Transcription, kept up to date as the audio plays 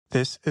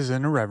This is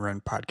an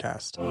Irreverent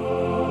podcast.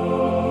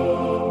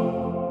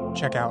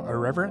 Check out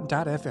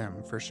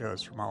irreverent.fm for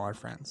shows from all our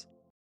friends.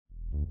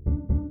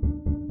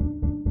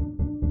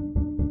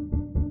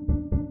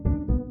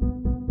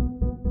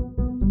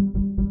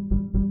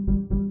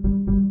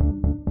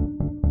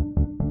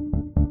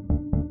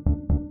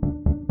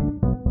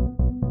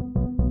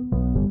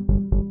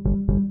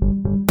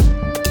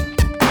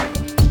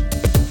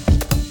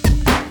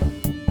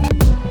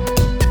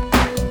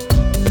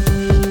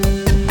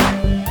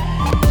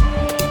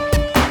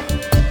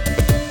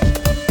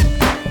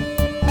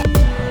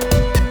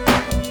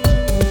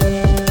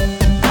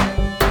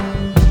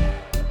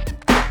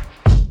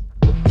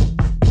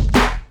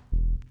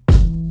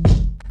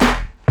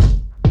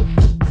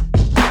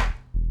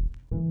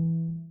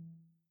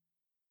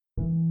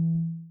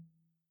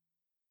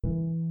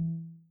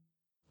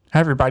 Hi,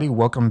 everybody.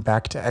 Welcome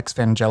back to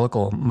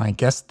Exvangelical. My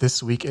guest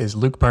this week is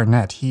Luke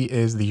Barnett. He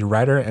is the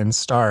writer and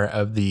star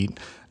of the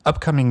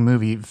upcoming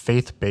movie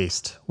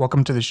Faith-Based.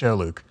 Welcome to the show,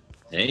 Luke.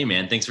 Hey,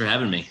 man. Thanks for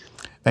having me.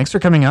 Thanks for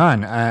coming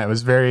on. It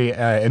was very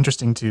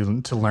interesting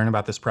to learn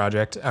about this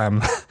project.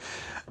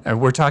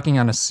 We're talking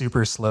on a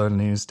super slow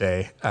news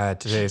day.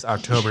 Today is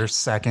October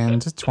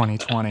 2nd,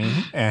 2020.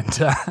 And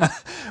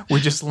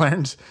we just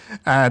learned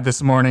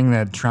this morning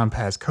that Trump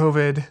has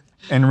COVID.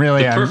 And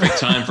really, the perfect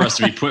time for us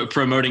to be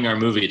promoting our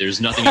movie. There's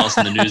nothing else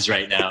in the news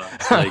right now.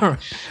 Like,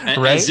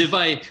 right? As if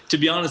to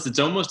be honest, it's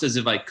almost as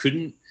if I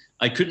couldn't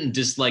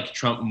dislike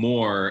Trump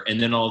more, and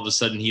then all of a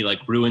sudden he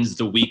like ruins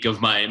the week of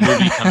my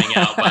movie coming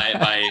out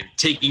by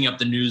taking up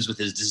the news with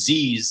his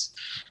disease.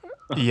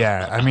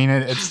 Yeah, I mean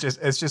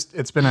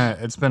it's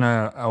been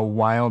a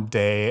wild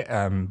day,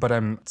 but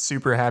I'm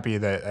super happy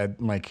that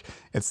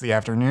it's the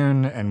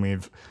afternoon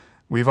and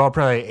We've all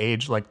probably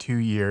aged like 2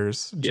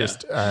 years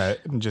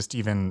just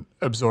even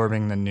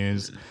absorbing the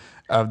news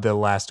of the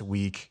last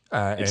week.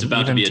 It's and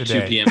about even to be today.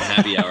 a 2 p.m.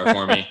 happy hour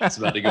for me. It's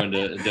about to go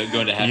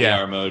into happy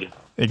hour mode.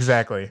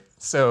 Exactly.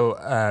 So,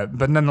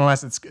 but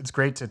nonetheless, it's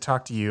great to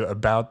talk to you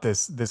about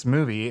this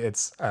movie.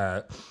 It's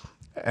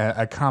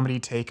a comedy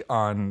take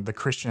on the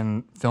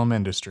Christian film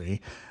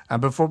industry.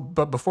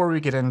 Before we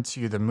get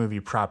into the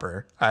movie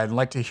proper, I'd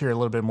like to hear a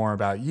little bit more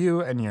about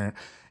you and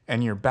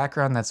your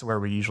background. That's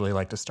where we usually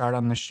like to start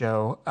on the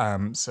show.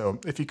 So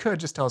if you could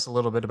just tell us a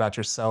little bit about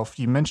yourself.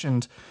 You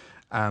mentioned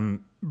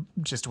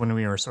just when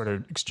we were sort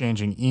of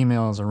exchanging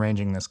emails,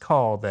 arranging this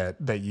call,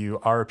 that you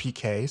are a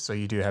PK, so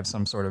you do have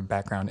some sort of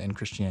background in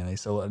Christianity.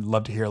 So I'd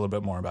love to hear a little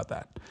bit more about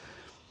that.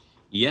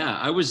 Yeah,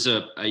 I was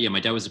my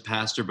dad was a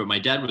pastor, but my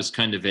dad was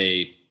kind of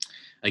I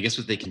guess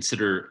what they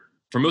consider,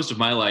 for most of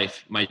my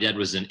life, my dad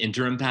was an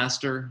interim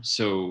pastor.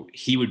 So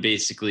he would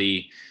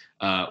basically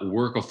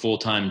work a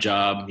full-time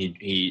job.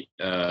 He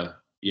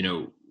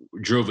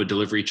drove a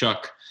delivery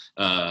truck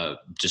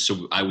just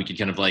so we could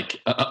kind of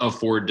like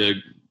afford to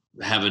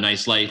have a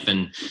nice life.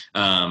 And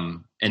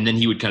then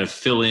he would kind of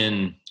fill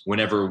in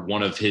whenever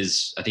one of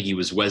his, I think he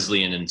was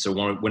Wesleyan. And so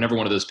whenever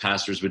one of those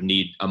pastors would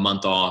need a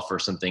month off or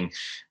something,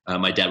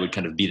 my dad would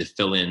kind of be the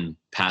fill-in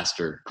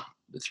pastor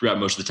throughout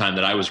most of the time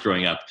that I was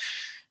growing up.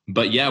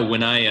 But yeah,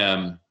 when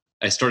I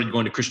started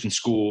going to Christian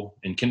school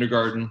in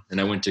kindergarten,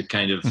 and I went to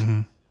kind of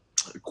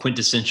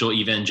quintessential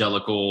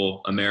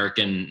evangelical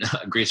American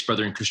Grace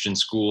Brethren Christian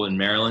school in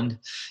Maryland.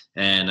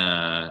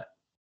 And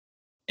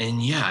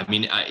yeah, I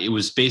mean, it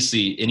was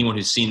basically anyone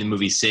who's seen the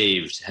movie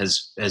Saved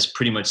has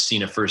pretty much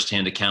seen a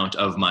firsthand account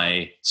of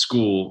my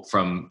school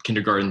from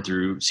kindergarten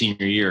through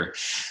senior year.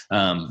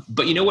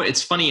 But you know what?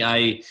 It's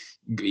funny.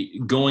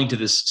 Going to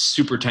this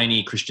super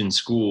tiny Christian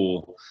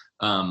school,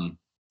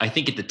 I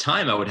think at the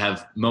time I would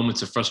have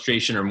moments of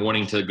frustration or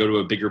wanting to go to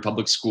a bigger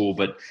public school,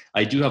 but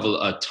I do have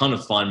a ton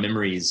of fond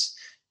memories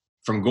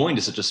from going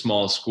to such a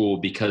small school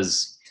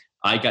because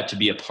I got to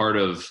be a part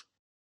of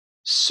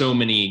so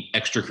many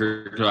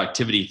extracurricular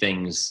activity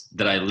things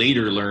that I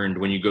later learned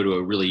when you go to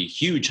a really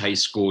huge high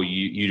school,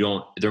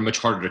 they're much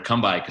harder to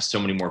come by because so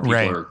many more people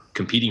are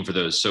competing for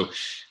those. So,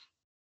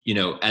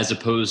 as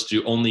opposed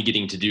to only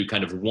getting to do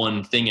kind of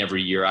one thing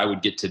every year, I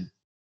would get to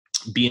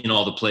be in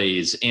all the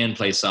plays and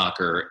play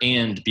soccer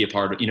and be a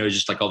part of,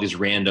 just like all these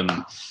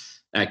random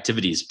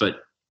activities.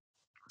 But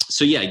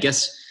so, yeah, I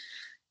guess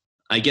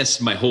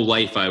my whole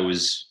life I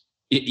was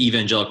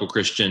evangelical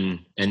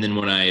Christian. And then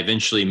when I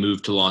eventually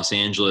moved to Los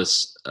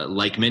Angeles,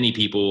 like many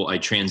people, I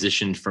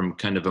transitioned from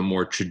kind of a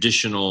more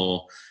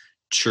traditional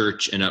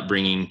church and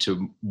upbringing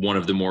to one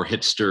of the more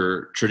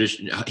hipster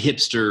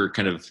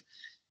kind of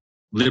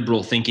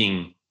liberal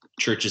thinking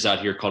churches out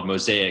here called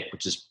Mosaic,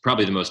 which is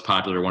probably the most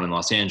popular one in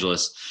Los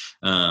Angeles,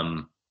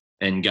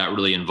 and got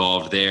really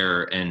involved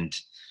there. And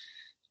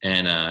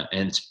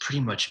it's pretty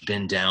much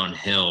been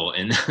downhill.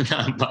 And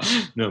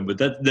but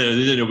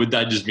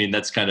that just mean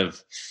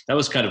that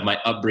was kind of my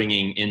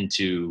upbringing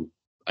into,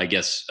 I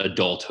guess,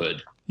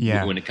 adulthood.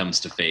 When it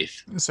comes to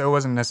faith. So it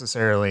wasn't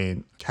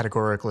necessarily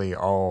categorically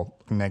all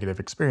negative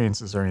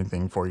experiences or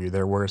anything for you.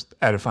 There were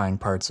edifying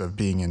parts of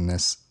being in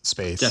this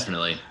space.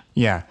 Definitely.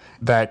 Yeah,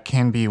 that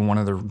can be one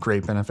of the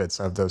great benefits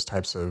of those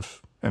types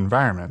of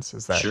environments,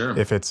 is that Sure.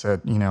 if it's a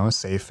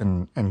safe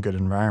and good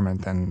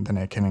environment, then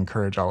it can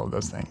encourage all of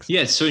those things.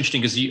 Yeah, it's so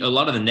interesting because a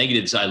lot of the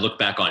negatives I look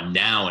back on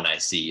now and I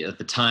see. At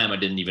the time, I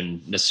didn't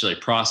even necessarily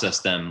process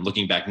them.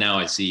 Looking back now,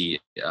 I see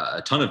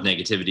a ton of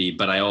negativity,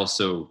 but I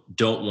also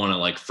don't want to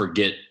like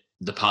forget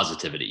the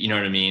positivity. You know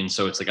what I mean?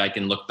 So it's like I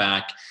can look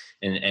back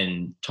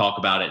and talk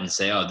about it and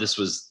say, oh, this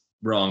was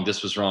wrong.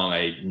 This was wrong.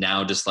 I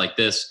now dislike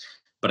this,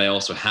 but I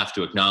also have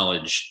to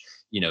acknowledge,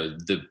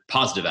 the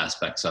positive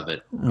aspects of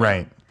it.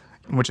 Right.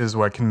 Which is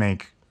what can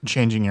make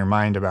changing your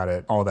mind about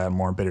it all that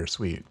more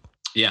bittersweet.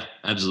 Yeah,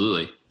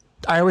 absolutely.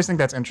 I always think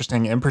that's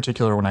interesting, in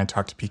particular when I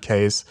talk to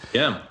PKs.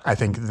 Yeah. I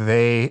think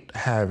they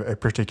have a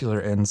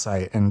particular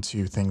insight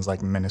into things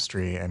like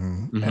ministry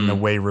and the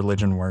way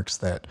religion works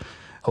that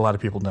a lot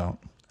of people don't,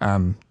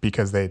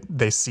 because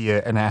they see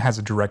it and it has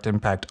a direct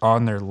impact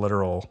on their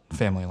literal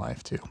family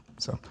life too.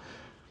 So.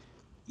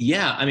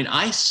 Yeah, I mean,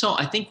 I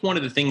think one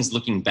of the things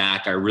looking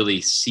back, I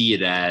really see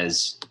it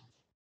as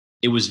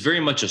it was very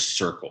much a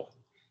circle.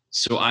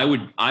 So I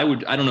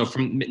don't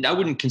know, I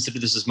wouldn't consider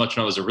this as much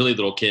when I was a really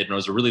little kid. When I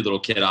was a really little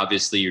kid,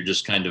 obviously you're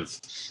just kind of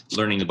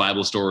learning the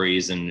Bible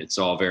stories and it's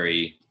all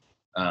very,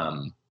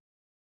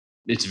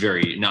 it's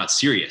very not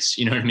serious.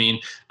 You know what I mean?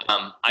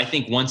 I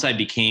think once I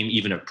became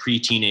even a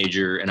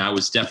pre-teenager, and I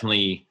was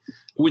definitely,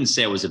 I wouldn't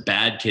say I was a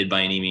bad kid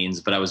by any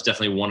means, but I was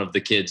definitely one of the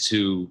kids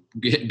who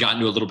got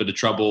into a little bit of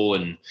trouble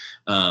and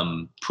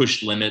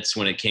pushed limits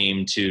when it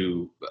came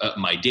to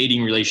my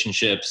dating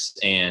relationships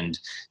and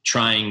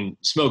trying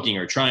smoking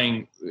or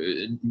trying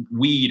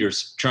weed or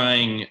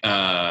trying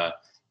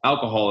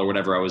alcohol or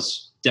whatever. I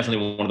was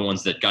definitely one of the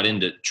ones that got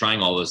into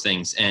trying all those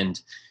things.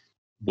 And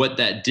what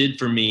that did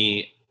for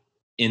me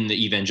in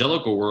the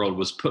evangelical world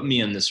was put me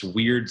in this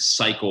weird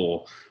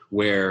cycle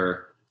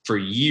where for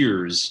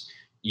years,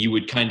 you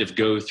would kind of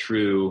go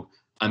through,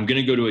 I'm going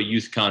to go to a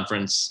youth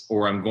conference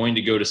or I'm going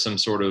to go to some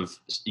sort of,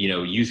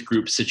 youth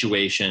group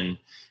situation.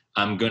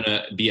 I'm going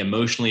to be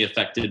emotionally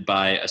affected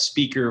by a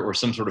speaker or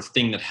some sort of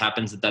thing that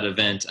happens at that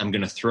event. I'm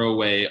going to throw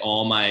away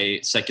all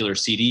my secular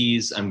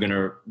CDs. I'm going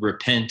to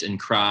repent and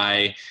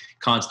cry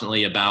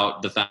constantly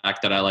about the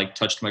fact that I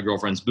touched my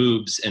girlfriend's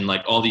boobs and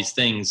all these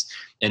things.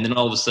 And then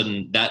all of a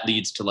sudden that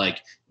leads to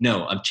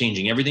no, I'm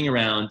changing everything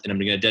around and I'm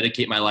going to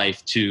dedicate my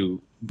life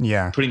to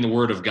putting the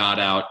word of God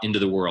out into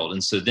the world.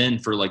 And so then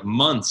for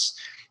months,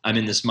 I'm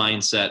in this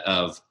mindset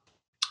of,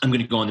 I'm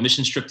going to go on the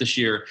mission trip this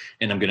year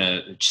and I'm going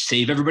to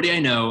save everybody I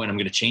know and I'm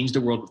going to change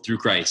the world through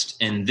Christ.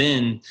 And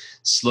then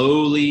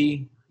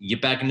slowly you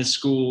get back into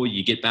school,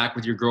 you get back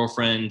with your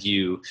girlfriend,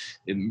 you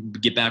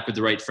get back with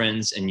the right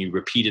friends and you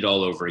repeat it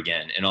all over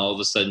again. And all of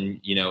a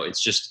sudden,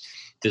 it's just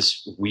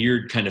this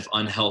weird kind of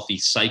unhealthy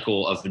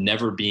cycle of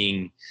never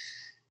being,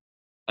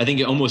 I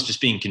think almost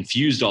just being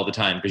confused all the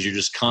time because you're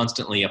just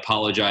constantly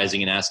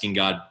apologizing and asking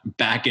God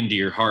back into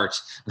your heart,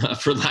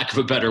 for lack of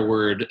a better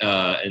word,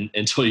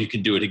 until you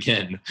can do it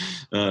again,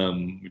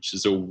 which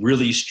is a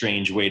really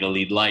strange way to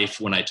lead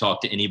life when I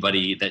talk to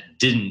anybody that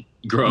didn't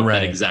grow up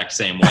that exact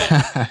same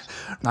way.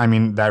 I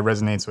mean, that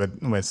resonates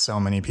with so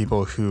many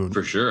people who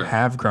for sure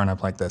have grown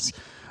up like this.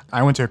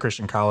 I went to a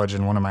Christian college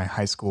and one of my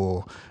high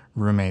school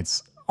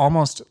roommates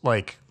almost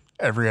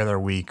every other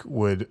week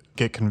would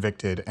get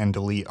convicted and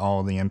delete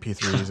all the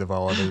MP3s of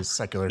all of his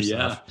secular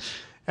stuff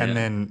and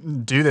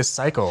then do this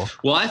cycle.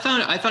 Well, I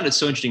found it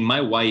so interesting. My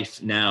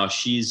wife now,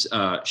 she's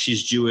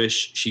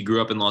Jewish. She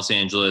grew up in Los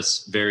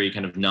Angeles, very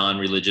kind of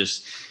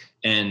non-religious.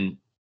 And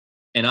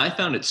I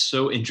found it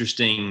so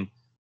interesting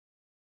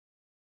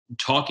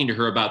talking to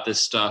her about this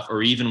stuff,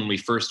 or even when we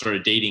first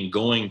started dating,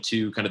 going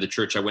to kind of the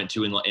church I went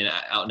to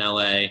out in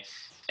LA,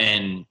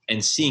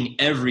 and seeing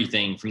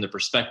everything from the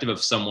perspective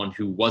of someone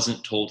who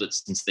wasn't told it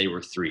since they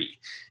were 3,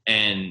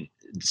 and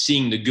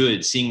seeing the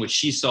good, seeing what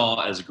she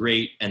saw as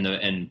great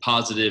and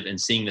positive, and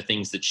seeing the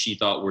things that she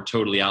thought were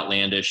totally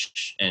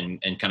outlandish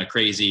and kind of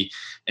crazy.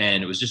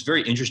 And it was just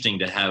very interesting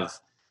to have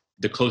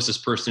the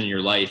closest person in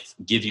your life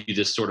give you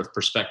this sort of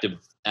perspective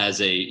as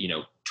a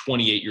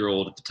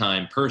 28-year-old at the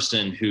time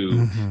person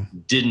who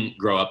didn't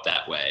grow up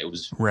that way. It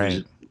was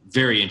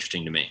very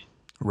interesting to me.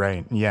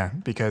 Right. Yeah.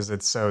 Because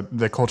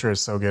the culture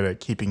is so good at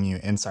keeping you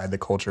inside the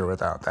culture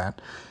without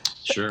that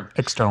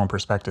external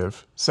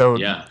perspective. So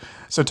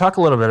talk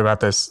a little bit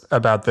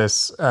about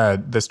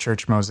this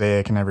church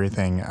mosaic and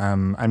everything.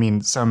 I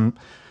mean,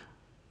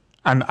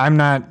 I'm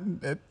not,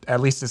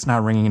 at least it's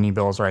not ringing any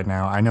bells right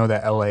now. I know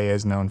that LA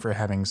is known for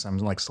having some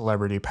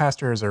celebrity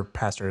pastors or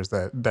pastors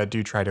that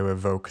do try to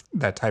evoke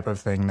that type of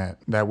thing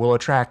that will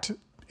attract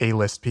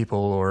A-list people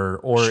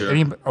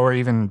or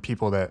even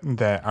people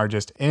that are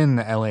just in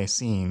the LA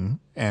scene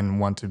and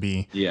want to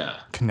be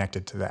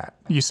connected to that.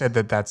 You said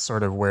that that's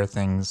sort of where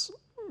things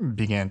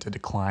began to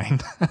decline.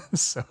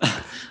 So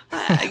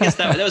I guess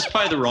that was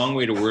probably the wrong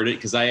way to word it,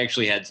 because I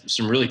actually had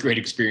some really great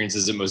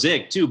experiences at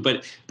Mosaic too.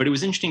 But it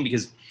was interesting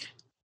because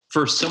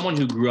for someone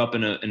who grew up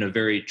in a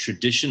very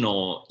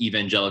traditional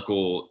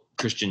evangelical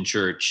Christian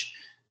church,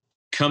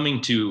 coming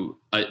to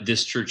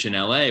this church in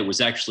LA was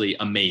actually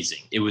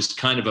amazing. It was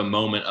kind of a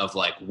moment of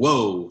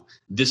whoa,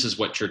 this is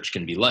what church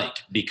can be like,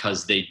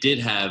 because they did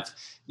have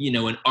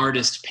an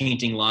artist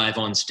painting live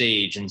on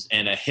stage,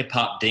 and a hip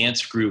hop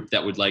dance group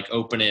that would like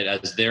open it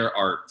as their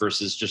art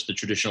versus just the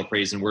traditional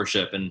praise and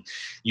worship. And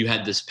you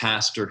had this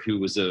pastor who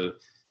was a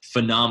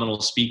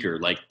phenomenal speaker,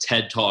 like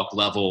TED Talk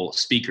level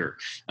speaker.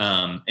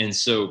 And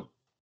so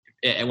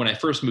when I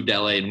first moved to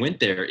LA and went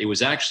there, it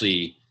was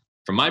actually,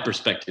 from my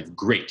perspective,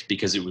 great,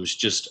 because it was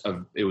just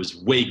it was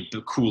way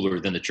cooler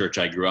than the church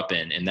I grew up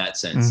in that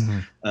sense.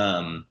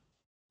 Mm-hmm.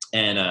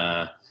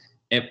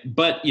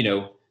 But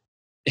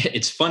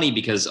it's funny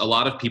because a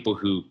lot of people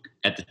who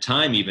at the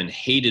time even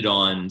hated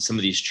on some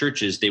of these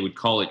churches, they would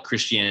call it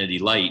Christianity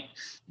Light,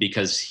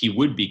 because he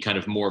would be kind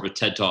of more of a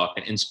TED Talk,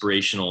 an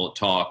inspirational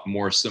talk,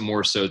 more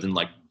so than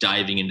like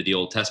diving into the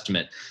Old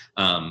Testament.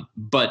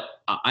 But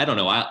I don't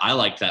know. I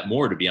like that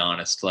more, to be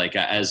honest. Like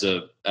as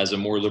a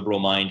more liberal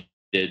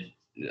minded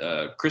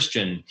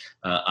Christian,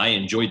 I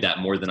enjoyed that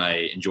more than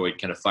I enjoyed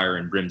kind of fire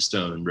and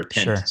brimstone,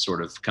 repent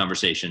sort of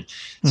conversation.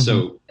 Mm-hmm.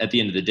 So at the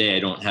end of the day, I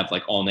don't have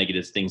like all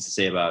negative things to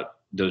say about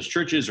those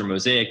churches or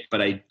Mosaic, but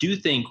I do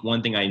think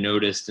one thing I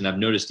noticed, and I've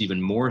noticed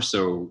even more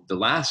so the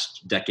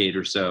last decade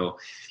or so,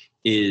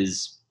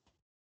 is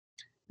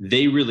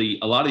a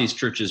lot of these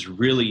churches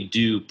really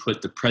do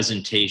put the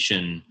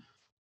presentation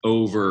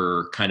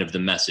over kind of the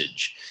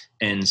message.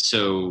 And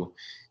so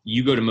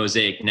you go to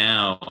Mosaic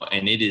now,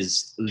 and it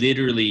is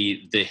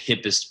literally the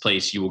hippest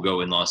place you will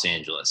go in Los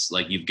Angeles.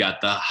 Like, you've got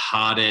the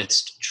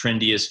hottest,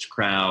 trendiest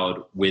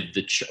crowd with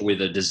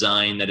a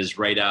design that is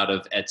right out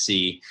of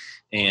Etsy.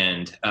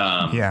 And,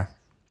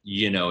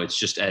 it's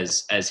just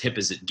as hip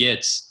as it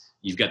gets.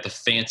 You've got the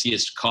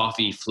fanciest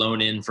coffee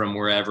flown in from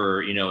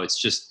wherever.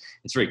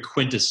 It's very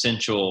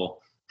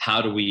quintessential.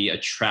 How do we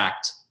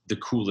attract the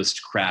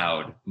coolest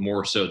crowd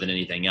more so than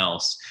anything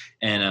else?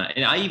 And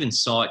I even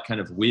saw it kind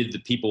of with the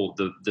people,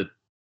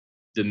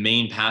 the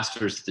main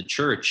pastors at the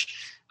church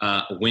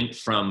went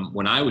from,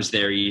 when I was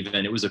there,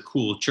 even it was a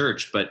cool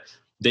church, but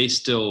they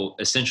still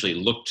essentially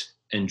looked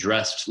and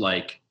dressed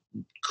like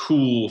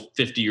cool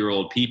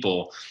 50-year-old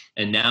people.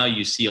 And now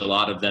you see a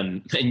lot of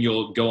them, and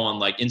you'll go on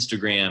like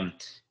Instagram,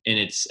 and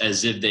it's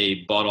as if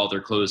they bought all their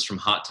clothes from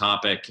Hot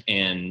Topic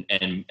and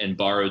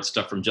borrowed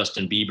stuff from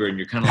Justin Bieber. And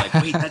you're kind of like,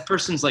 wait, that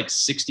person's like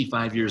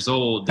 65 years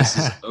old. This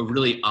is a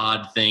really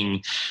odd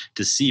thing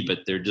to see, but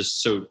they're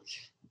just so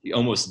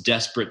almost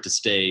desperate to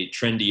stay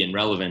trendy and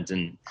relevant.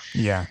 And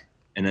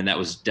then that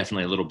was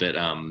definitely a little bit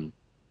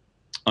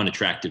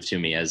unattractive to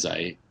me as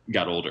I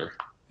got older.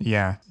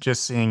 Yeah.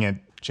 Just seeing it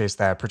chase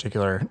that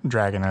particular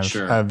dragon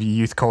of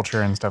youth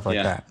culture and stuff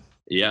like that.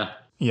 Yeah.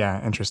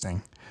 Yeah.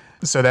 Interesting.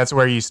 So that's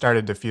where you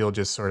started to feel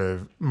just sort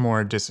of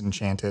more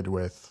disenchanted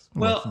with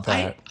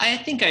that. I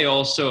think I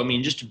also, I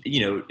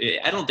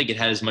don't think it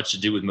had as much to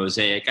do with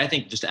Mosaic. I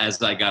think just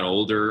as I got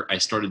older, I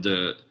started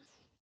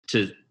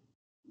to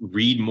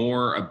read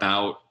more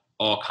about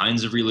all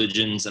kinds of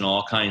religions and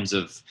all kinds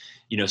of,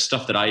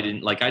 stuff that I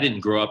didn't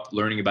grow up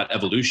learning about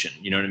evolution.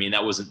 You know what I mean?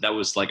 That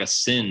was like a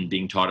sin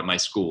being taught at my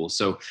school.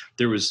 So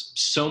there was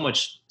so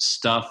much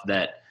stuff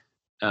that,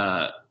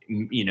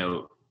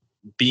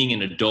 being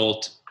an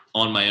adult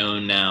on my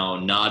own now,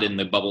 not in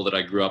the bubble that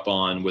I grew up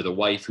on with a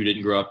wife who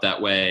didn't grow up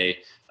that way.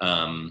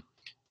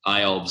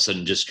 I all of a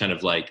sudden just kind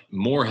of like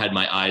more had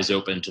my eyes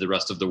open to the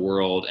rest of the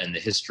world and the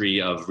history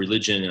of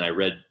religion. And I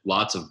read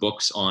lots of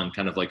books on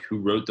kind of like who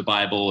wrote the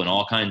Bible and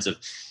all kinds of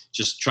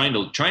just trying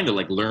to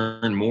like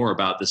learn more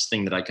about this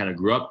thing that I kind of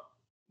grew up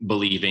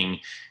believing.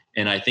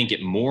 And I think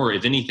it more,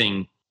 if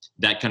anything,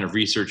 that kind of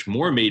research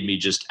more made me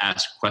just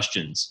ask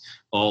questions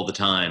all the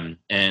time.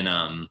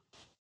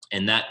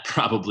 And that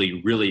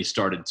probably really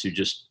started to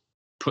just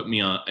put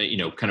me on,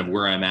 kind of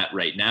where I'm at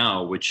right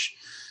now, which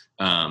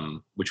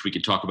we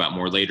could talk about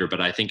more later.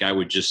 But I think I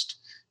would just,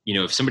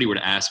 if somebody were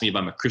to ask me if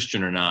I'm a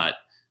Christian or not,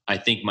 I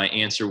think my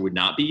answer would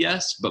not be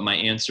yes, but my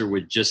answer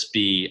would just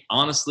be,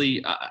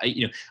 honestly,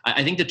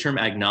 I think the term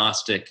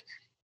agnostic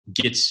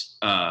gets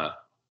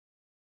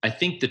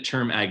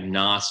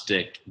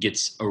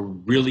a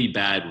really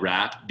bad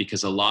rap,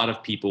 because a lot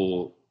of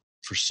people,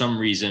 for some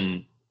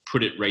reason,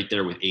 put it right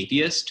there with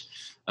atheist.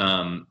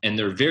 And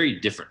they're very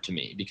different to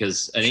me,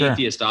 because an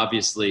atheist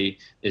obviously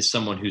is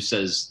someone who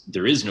says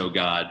there is no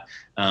God.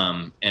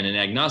 And an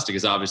agnostic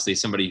is obviously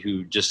somebody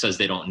who just says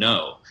they don't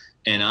know.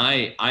 And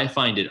I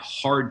find it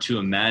hard to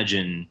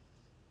imagine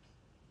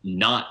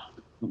not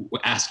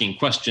asking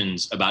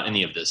questions about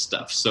any of this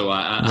stuff. So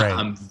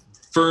I'm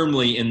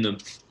firmly in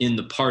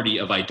the party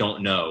of I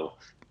don't know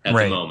at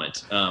the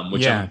moment,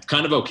 which I'm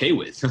kind of okay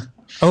with.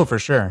 Oh, for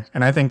sure.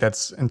 And I think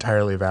that's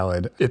entirely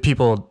valid. If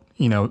people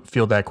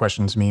field that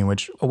question to me,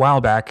 which a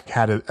while back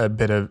had a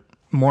bit of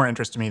more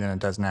interest to me than it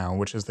does now,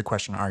 which is the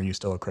question, are you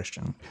still a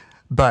Christian?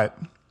 But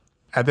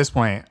at this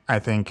point, I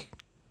think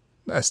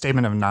a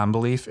statement of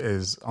non-belief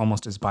is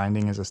almost as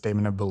binding as a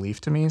statement of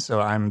belief to me.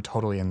 So I'm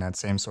totally in that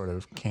same sort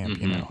of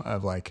camp,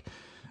 of like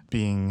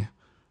being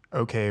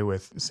okay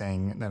with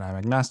saying that I'm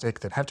agnostic,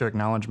 that have to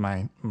acknowledge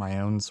my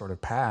own sort of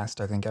past.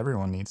 I think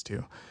everyone needs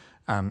to.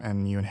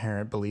 And you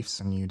inherit beliefs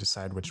and you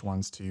decide which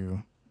ones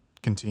to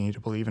continue to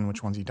believe and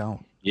which ones you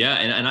don't. Yeah,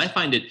 and I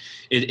find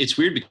it's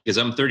weird because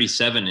I'm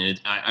 37,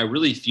 and I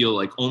really feel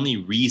like only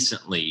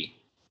recently,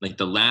 like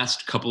the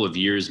last couple of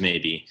years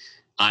maybe,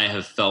 I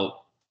have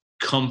felt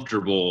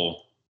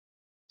comfortable,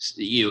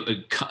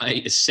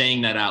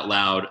 saying that out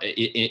loud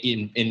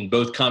in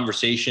both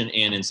conversation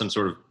and in some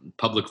sort of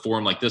public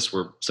forum like this,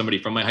 where somebody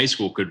from my high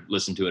school could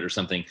listen to it or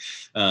something.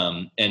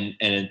 And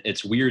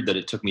it's weird that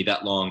it took me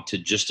that long to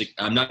just.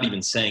 I'm not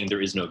even saying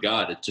there is no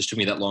God. It just took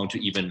me that long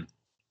to even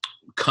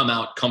come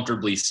out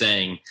comfortably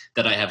saying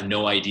that I have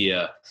no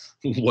idea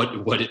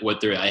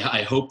what there.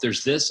 I hope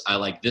there's this. I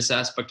like this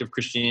aspect of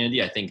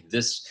Christianity. I think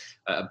this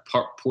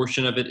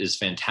portion of it is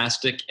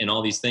fantastic and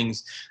all these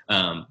things.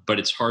 But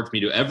it's hard for me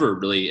to ever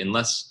really,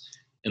 unless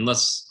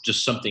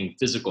just something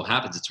physical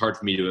happens, it's hard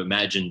for me to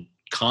imagine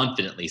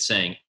confidently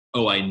saying,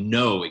 oh, I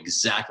know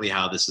exactly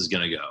how this is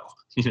going to go.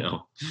 You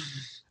know,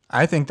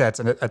 I think that's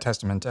a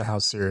testament to how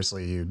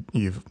seriously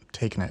you've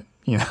taken it.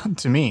 You know,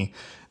 to me,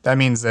 that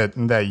means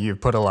that you've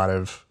put a lot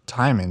of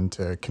time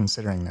into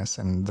considering this,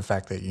 and the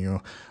fact that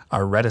you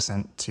are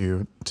reticent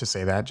to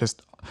say that,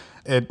 just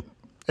it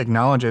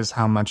acknowledges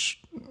how much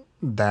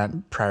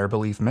that prior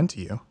belief meant to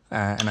you,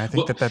 and I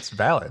think that's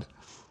valid.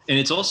 And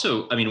it's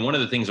also, I mean, one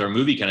of the things our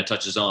movie kind of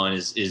touches on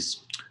is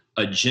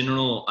a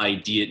general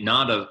idea,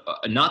 not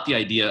the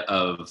idea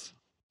of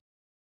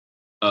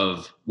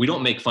we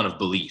don't make fun of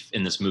belief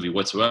in this movie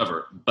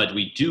whatsoever, but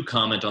we do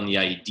comment on the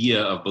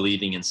idea of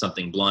believing in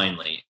something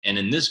blindly. And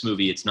in this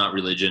movie, it's not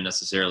religion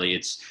necessarily.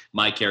 It's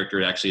my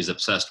character actually is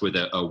obsessed with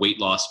a weight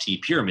loss tea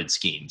pyramid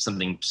scheme,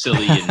 something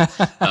silly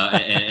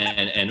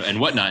and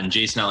whatnot. And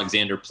Jason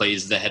Alexander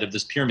plays the head of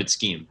this pyramid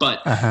scheme,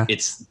 but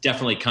it's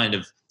definitely kind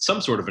of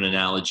some sort of an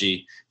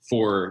analogy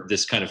for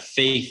this kind of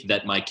faith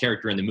that my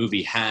character in the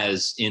movie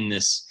has in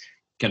this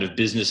kind of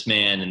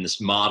businessman and this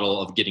model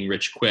of getting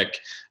rich quick.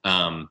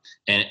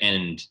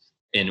 And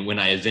when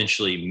I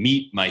eventually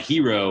meet my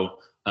hero,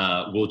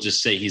 we'll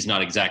just say he's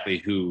not exactly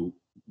who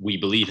we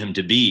believe him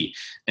to be.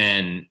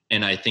 And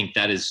I think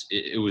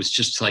it was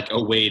just like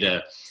a way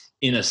to,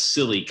 in a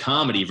silly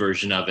comedy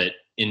version of it,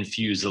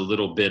 infuse a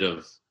little bit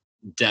of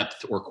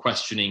depth or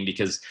questioning,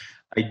 because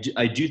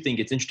I do think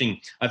it's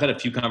interesting. I've had a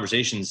few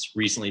conversations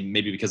recently,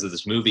 maybe because of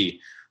this movie,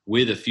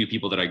 with a few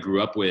people that I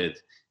grew up with,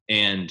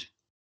 and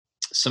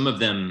some of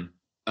them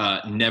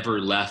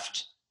never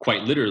left,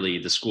 quite literally,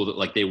 the school that,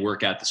 like, they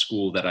work at the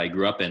school that I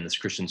grew up in, this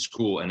Christian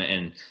school.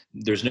 And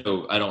there's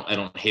no, I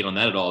don't hate on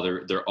that at all.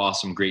 They're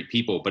awesome, great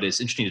people, but it's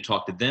interesting to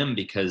talk to them,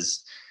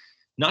 because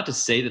not to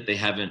say that they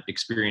haven't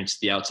experienced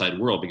the outside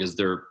world, because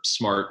they're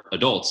smart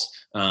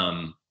adults.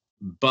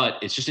 But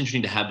it's just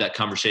interesting to have that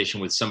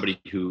conversation with somebody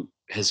who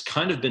has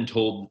kind of been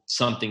told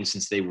something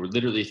since they were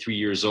literally 3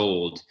 years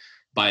old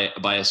by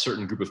a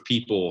certain group of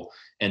people,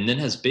 and then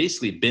has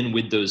basically been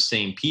with those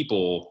same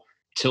people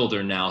till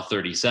they're now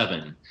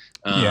 37.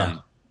 And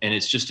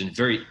it's just a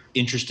very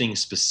interesting,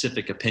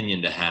 specific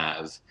opinion to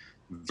have,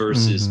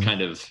 versus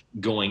kind of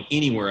going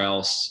anywhere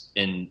else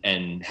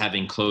and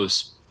having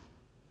close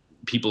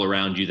people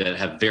around you that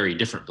have very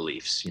different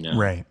beliefs, you know?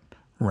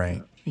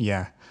 Right.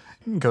 Yeah.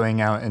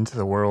 Going out into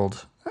the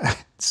world,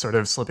 sort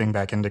of slipping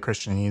back into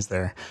Christianese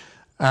there.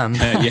 Going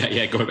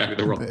back to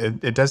the world.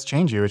 It does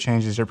change you. It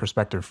changes your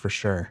perspective for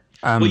sure.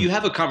 Well, you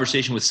have a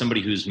conversation with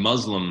somebody who's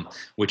Muslim,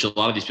 which a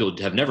lot of these people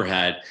have never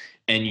had,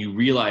 and you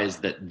realize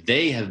that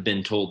they have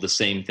been told the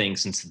same thing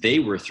since they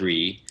were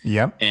 3.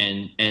 Yep.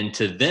 And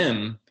to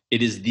them,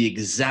 it is the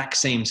exact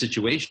same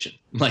situation.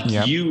 Like,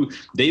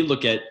 they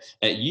look at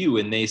you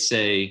and they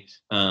say,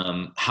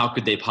 how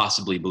could they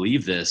possibly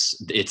believe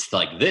this? It's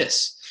like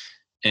this.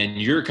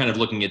 And you're kind of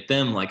looking at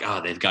them like,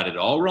 they've got it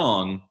all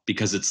wrong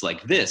because it's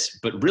like this.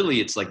 But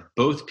really, it's like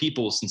both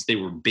people, since they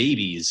were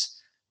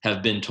babies,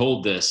 have been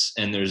told this.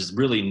 And there's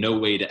really no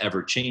way to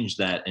ever change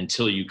that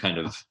until you kind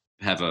of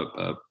have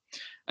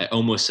I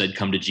almost said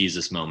come to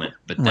Jesus moment,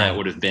 but that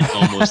would have been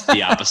almost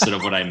the opposite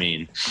of what I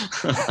mean.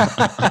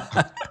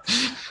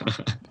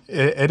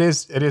 It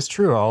is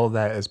true. All of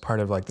that is part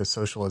of like the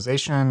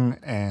socialization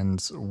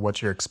and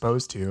what you're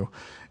exposed to.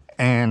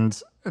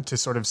 And to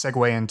sort of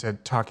segue into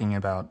talking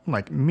about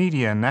like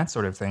media and that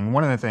sort of thing,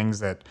 one of the things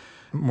that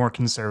more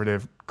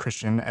conservative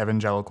Christian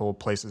evangelical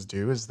places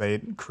do is they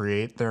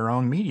create their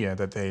own media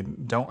that they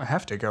don't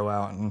have to go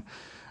out and.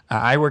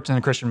 I worked in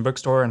a Christian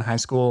bookstore in high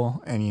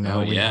school, and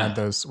we had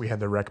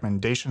the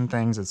recommendation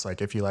things. It's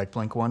like, if you like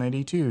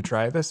Blink-182,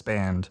 try this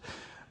band.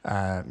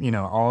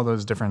 All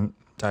those different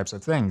types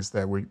of things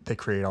that they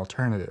create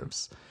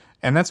alternatives,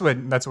 and that's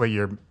what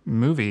your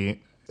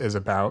movie is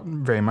about,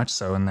 very much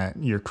so, in that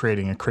you're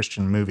creating a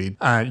Christian movie.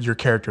 Your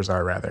characters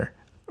are, rather.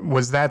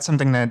 Was that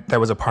something that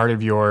was a part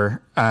of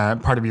your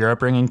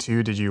upbringing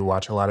too? Did you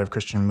watch a lot of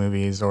Christian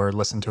movies or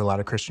listen to a lot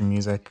of Christian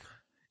music?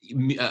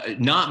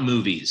 Not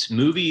movies.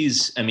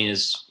 Movies. I mean,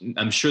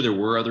 I'm sure there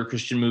were other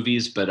Christian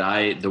movies, but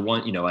I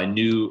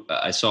knew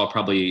I saw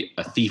probably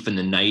A Thief in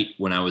the Night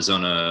when I was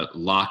on a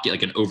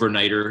like an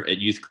overnighter at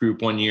youth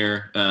group one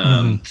year,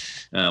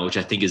 which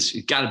I think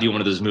is got to be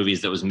one of those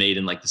movies that was made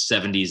in like the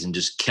 70s and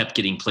just kept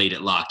getting played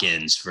at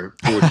lock-ins for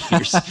 40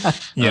 years.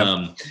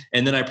 Yep.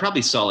 And then I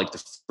probably saw like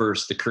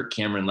the Kirk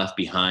Cameron Left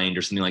Behind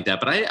or something like that.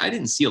 But I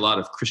didn't see a lot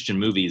of Christian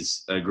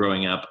movies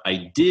growing up.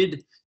 I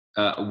did.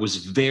 Was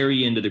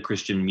very into the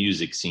Christian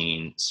music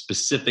scene,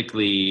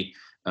 specifically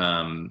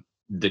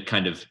the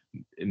kind of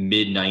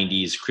mid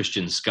 90s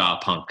Christian ska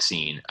punk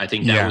scene. I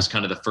think that was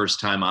kind of the first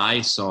time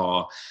I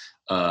saw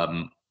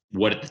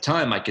what at the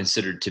time I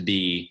considered to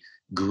be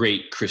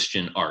great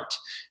Christian art.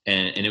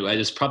 And it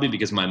was probably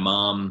because my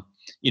mom,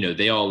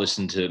 they all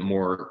listened to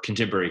more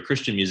contemporary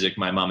Christian music,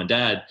 my mom and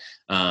dad,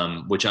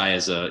 which I,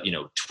 as a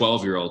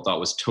 12-year-old, thought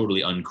was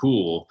totally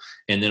uncool.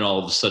 And then all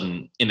of a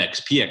sudden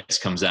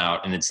MXPX comes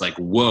out and it's like,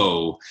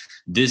 whoa,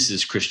 this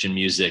is Christian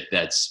music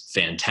that's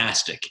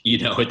fantastic,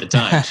 at the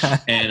time.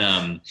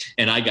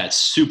 And I got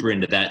super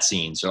into that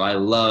scene. So I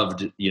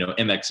loved,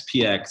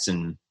 MXPX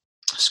and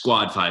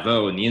Squad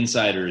 5-0 and the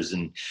Insiders,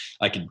 and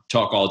I could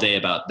talk all day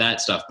about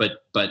that stuff.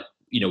 But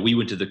we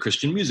went to the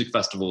Christian music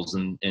festivals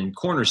and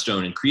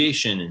Cornerstone and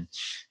Creation,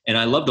 and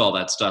I loved all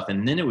that stuff.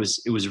 And then it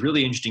was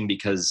really interesting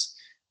because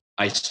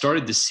I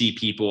started to see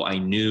people I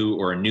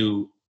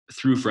knew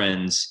through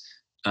friends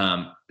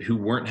who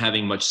weren't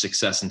having much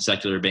success in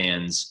secular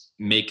bands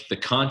make the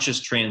conscious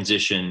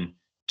transition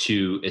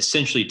to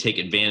essentially take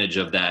advantage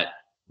of that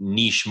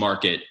niche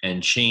market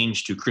and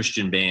change to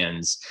Christian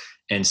bands,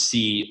 and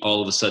see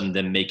all of a sudden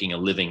them making a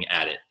living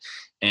at it.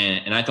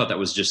 And I thought that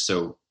was just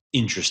so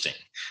interesting.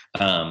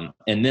 And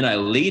then I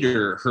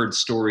later heard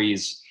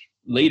stories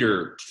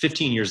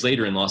 15 years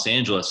later in Los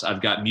Angeles.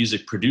 I've got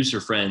music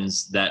producer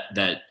friends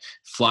that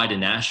fly to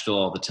Nashville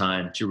all the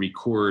time to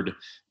record.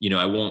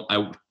 I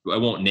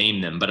won't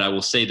name them, but I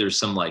will say there's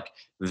some like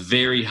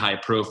very high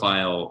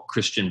profile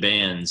Christian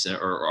bands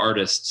or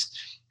artists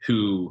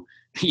who,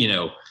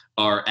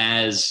 are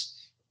as,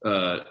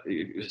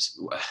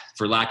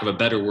 for lack of a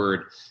better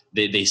word,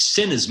 they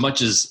sin as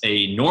much as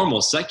a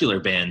normal secular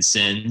band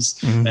sins,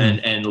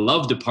 and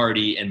love to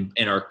party and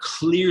are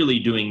clearly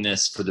doing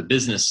this for the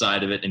business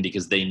side of it, and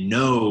because they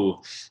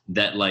know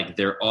that like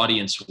their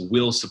audience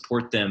will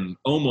support them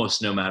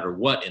almost no matter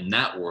what in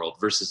that world,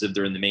 versus if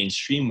they're in the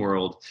mainstream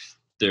world,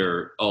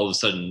 they're all of a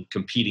sudden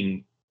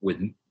competing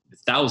with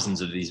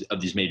thousands of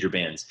these major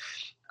bands.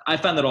 I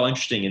found that all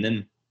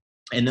interesting.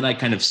 And then I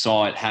kind of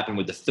saw it happen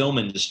with the film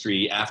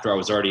industry after I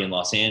was already in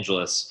Los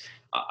Angeles.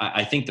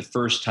 I think the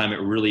first time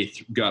it really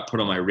got put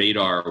on my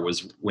radar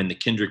was when the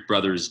Kendrick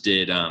brothers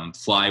did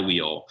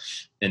Flywheel,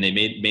 and they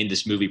made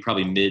this movie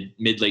probably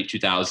mid-late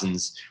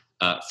 2000s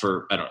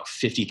for, I don't know,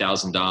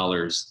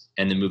 $50,000,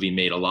 and the movie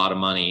made a lot of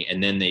money.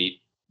 And then they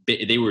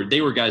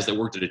were guys that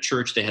worked at a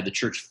church. They had the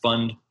church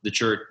fund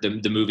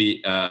the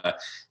movie.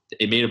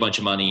 It made a bunch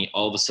of money.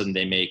 All of a sudden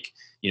they make,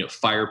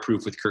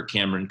 Fireproof with Kirk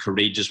Cameron,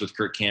 Courageous with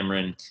Kirk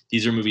Cameron.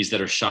 These are movies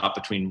that are shot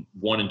between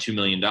 $1 and $2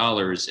 million,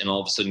 and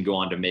all of a sudden go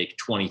on to make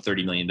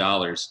 $20-30 million.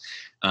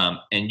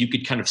 And you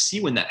could kind of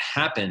see when that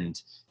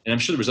happened. And I'm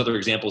sure there was other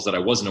examples that I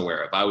wasn't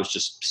aware of. I was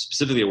just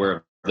specifically aware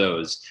of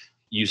those.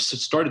 You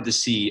started to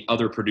see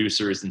other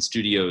producers and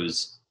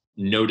studios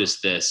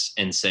notice this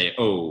and say,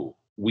 oh,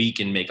 we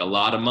can make a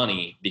lot of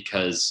money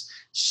because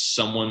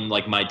someone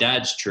like my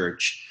dad's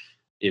church,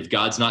 if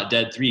God's Not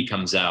Dead 3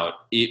 comes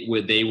out,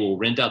 they will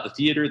rent out the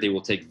theater. They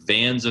will take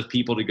vans of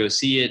people to go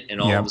see it. And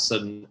all of a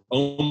sudden,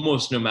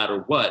 almost no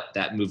matter what,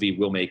 that movie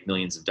will make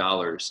millions of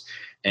dollars.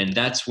 And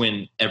that's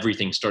when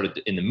everything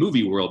started in the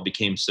movie world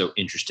became so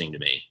interesting to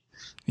me.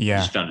 Yeah.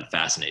 I just found it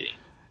fascinating.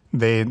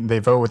 They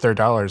vote with their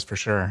dollars for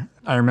sure.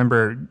 I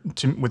remember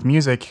with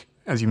music,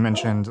 as you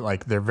mentioned,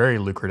 like they're very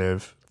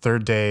lucrative.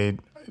 Third Day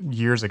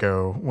years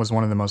ago was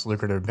one of the most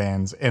lucrative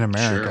bands in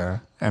America.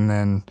 Sure. And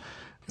then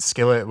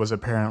Skillet was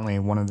apparently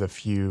one of the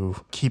few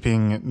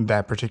keeping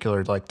that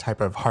particular like type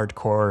of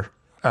hardcore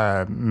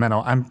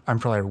metal. I'm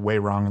probably way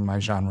wrong in my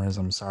genres.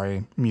 I'm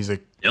sorry,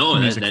 music. No,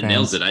 that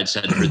nails it. I just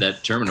hadn't heard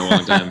that term in a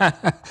long time.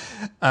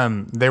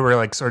 They were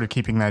like sort of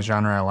keeping that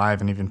genre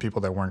alive, and even people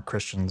that weren't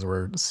Christians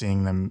were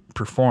seeing them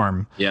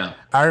perform. Yeah,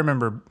 I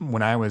remember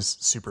when I was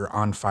super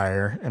on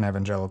fire and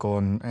evangelical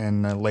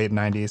in the late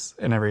 90s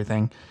and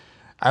everything.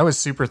 I was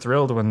super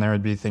thrilled when there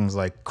would be things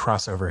like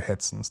crossover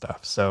hits and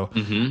stuff. So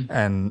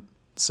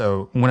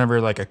whenever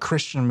like a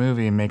Christian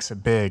movie makes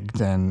it big,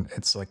 then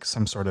it's like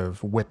some sort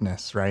of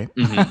witness, right?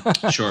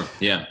 Sure.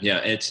 Yeah.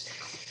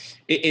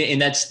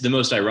 And that's the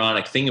most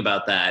ironic thing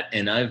about that.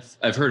 And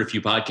I've heard a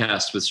few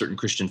podcasts with certain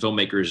Christian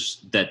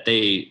filmmakers that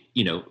they,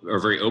 are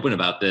very open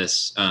about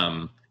this.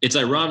 It's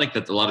ironic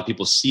that a lot of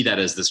people see that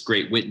as this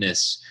great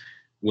witness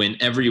when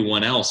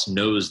everyone else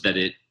knows that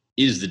it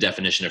is the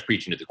definition of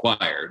preaching to the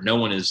choir.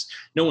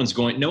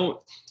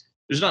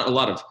 there's not a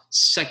lot of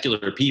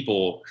secular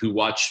people who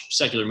watch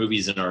secular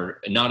movies and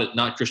are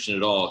not Christian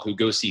at all, who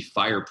go see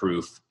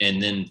Fireproof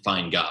and then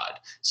find God.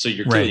 So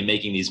you're clearly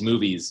making these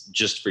movies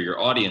just for your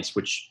audience,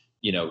 which,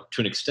 you know,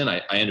 to an extent,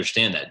 I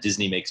understand that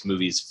Disney makes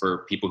movies for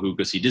people who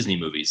go see Disney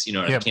movies, you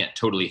know, and I can't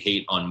totally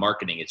hate on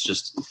marketing. It's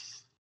just,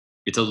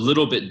 it's a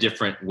little bit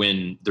different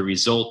when the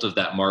result of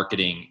that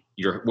marketing,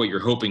 what you're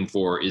hoping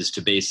for is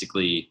to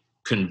basically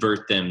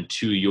convert them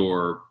to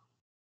your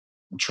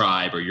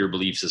tribe or your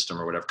belief system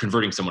or whatever,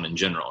 converting someone in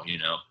general, you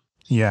know?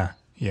 Yeah.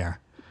 Yeah.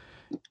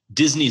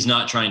 Disney's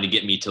not trying to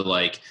get me to,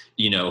 like,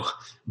 you know,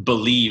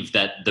 believe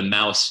that the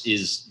mouse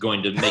is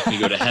going to make me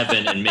go to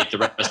heaven and make the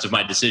rest of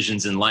my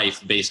decisions in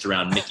life based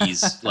around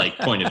Mickey's like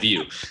point of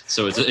view.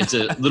 So it's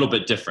a little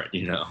bit different,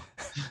 you know.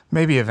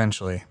 Maybe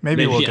eventually.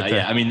 Maybe we'll get there.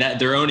 Yeah. I mean, that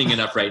they're owning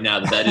enough right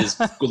now that is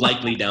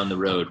likely down the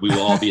road. We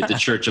will all be at the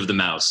Church of the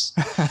Mouse.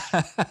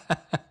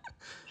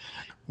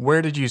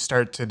 Where did you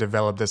start to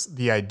develop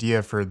the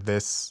idea for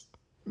this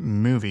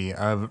movie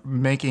of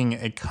making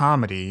a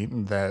comedy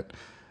that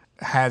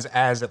has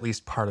as at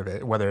least part of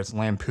it, whether it's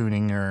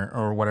lampooning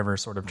or whatever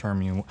sort of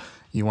term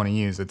you want to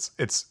use,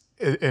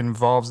 it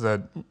involves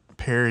the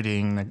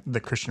parodying the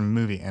Christian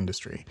movie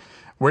industry.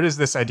 Where does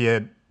this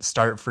idea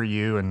start for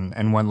you,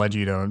 and what led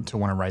you to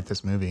want to write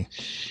this movie?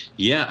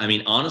 Yeah, I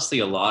mean, honestly,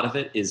 a lot of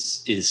it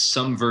is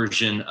some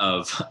version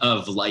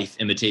of life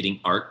imitating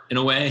art in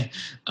a way.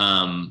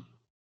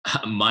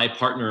 My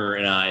partner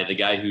and I, the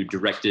guy who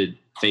directed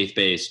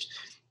Faith-Based,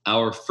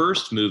 our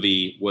first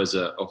movie was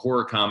a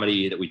horror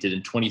comedy that we did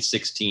in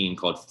 2016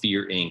 called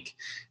Fear Inc.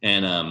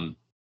 And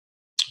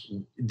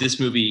this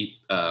movie,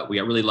 we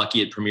got really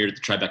lucky. It premiered at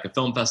the Tribeca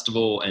Film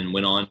Festival and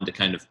went on to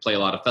kind of play a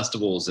lot of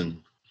festivals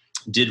and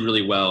did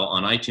really well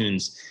on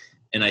iTunes.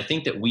 And I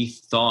think that we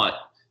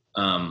thought,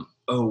 oh,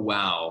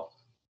 wow,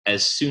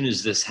 as soon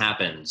as this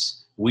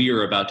happens, we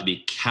are about to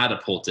be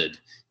catapulted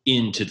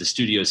into the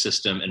studio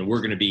system and we're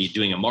going to be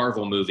doing a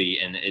Marvel movie.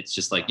 And it's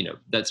just like, you know,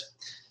 that's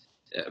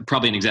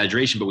probably an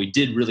exaggeration, but we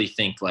did really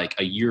think like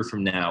a year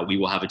from now, we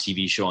will have a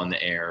TV show on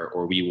the air,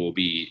 or we will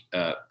be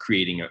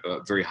creating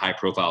a very high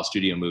profile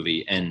studio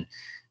movie. And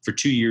for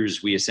 2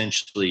 years, we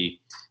essentially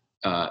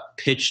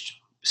pitched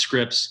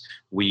scripts.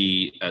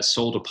 We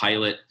sold a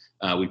pilot.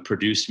 We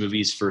produced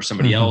movies for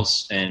somebody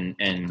else.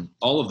 And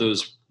all of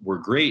those were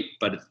great.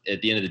 But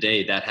at the end of the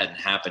day, that hadn't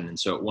happened. And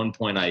so at one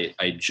point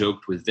I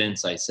joked with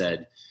Vince. I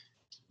said,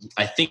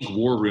 I think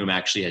War Room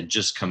actually had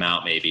just come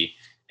out maybe,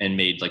 and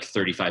made like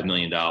 $35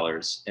 million.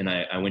 And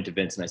I went to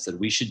Vince and I said,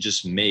 we should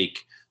just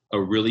make a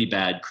really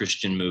bad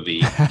Christian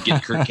movie,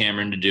 get Kirk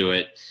Cameron to do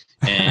it,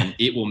 and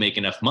it will make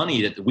enough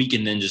money that we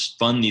can then just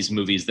fund these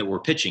movies that we're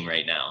pitching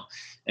right now.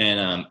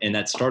 And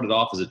that started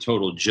off as a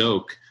total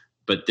joke,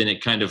 but then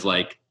it kind of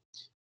like,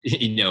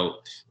 you know,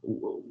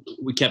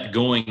 we kept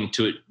going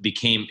to it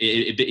became,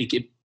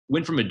 it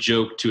went from a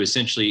joke to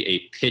essentially a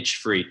pitch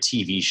for a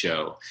TV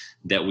show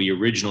that we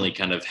originally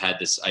kind of had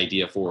this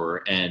idea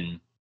for. And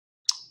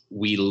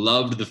we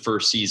loved the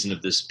first season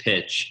of this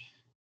pitch,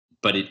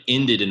 but it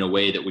ended in a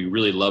way that we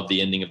really loved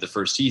the ending of the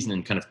first season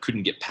and kind of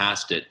couldn't get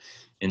past it.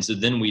 And so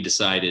then we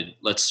decided,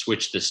 let's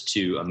switch this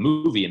to a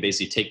movie and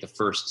basically take the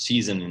first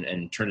season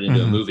and turn it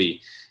into a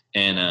movie.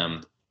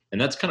 And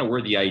that's kind of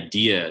where the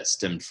idea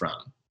stemmed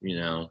from, you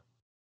know,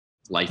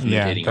 life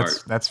imitating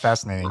art. That's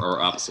fascinating.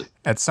 Or opposite.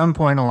 At some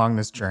point along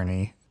this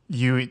journey,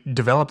 you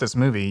develop this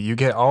movie, you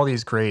get all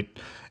these great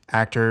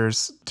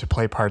actors to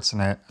play parts in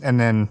it, and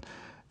then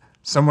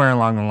somewhere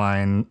along the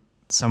line,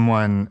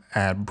 someone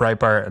at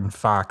Breitbart and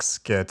Fox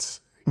get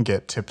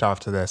tipped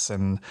off to this,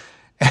 and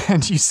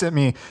you sent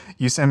me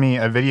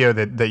a video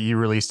that you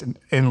released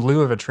in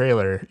lieu of a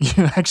trailer.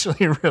 You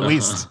actually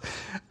released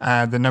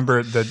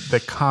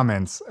the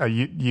comments.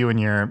 You and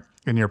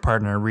your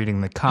partner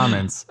reading the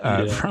comments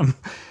from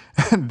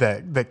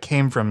that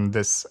came from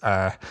this.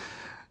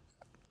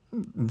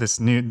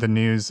 The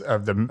news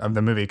of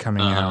the movie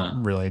coming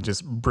out, really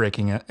just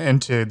breaking it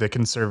into the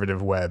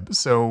conservative web.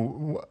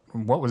 So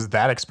what was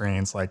that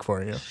experience like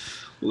for you?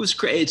 It was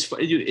crazy.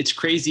 It's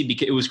crazy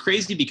because it was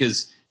crazy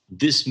because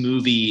this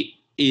movie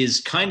is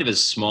kind of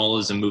as small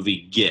as a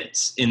movie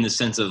gets, in the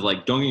sense of,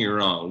 like, don't get me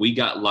wrong, we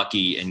got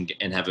lucky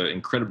and have an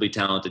incredibly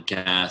talented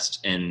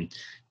cast and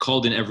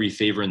called in every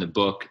favor in the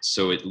book.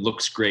 So it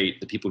looks great.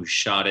 The people who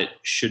shot it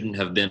shouldn't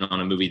have been on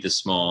a movie this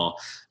small.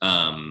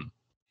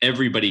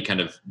 Everybody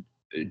kind of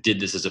did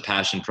this as a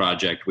passion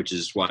project, which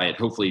is why it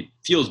hopefully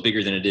feels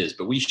bigger than it is.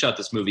 But we shot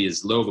this movie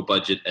as low of a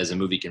budget as a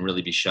movie can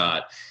really be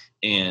shot.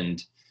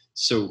 And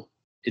so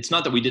it's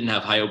not that we didn't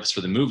have high hopes for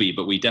the movie,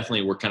 but we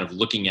definitely were kind of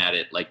looking at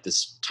it like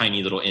this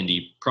tiny little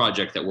indie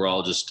project that we're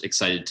all just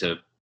excited to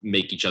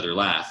make each other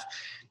laugh.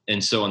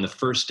 And so on the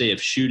first day of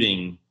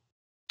shooting,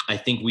 I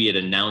think we had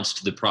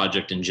announced the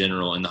project in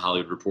general in the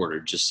Hollywood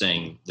Reporter, just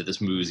saying that this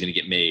movie was going to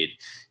get made.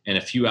 And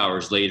a few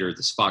hours later,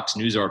 this Fox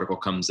News article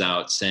comes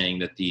out saying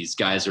that these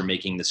guys are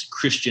making this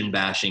Christian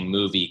bashing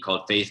movie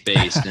called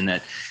Faith-Based and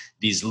that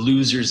these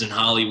losers in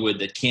Hollywood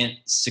that can't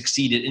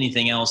succeed at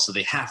anything else, so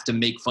they have to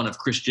make fun of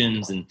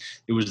Christians. And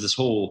it was this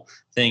whole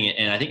thing.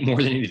 And I think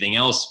more than anything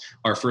else,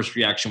 our first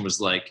reaction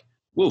was like,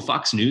 whoa,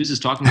 Fox News is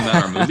talking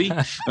about our movie.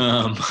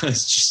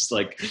 It's just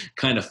like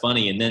kind of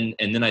funny. And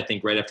then I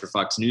think right after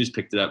Fox News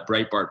picked it up,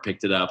 Breitbart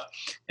picked it up.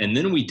 And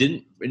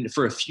then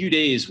for a few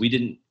days, we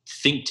didn't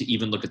think to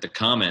even look at the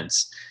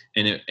comments.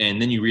 And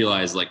then you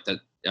realize like that,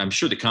 I'm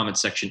sure the comment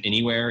section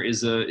anywhere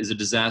is a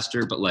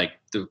disaster, but like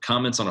the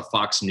comments on a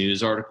Fox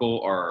News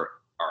article are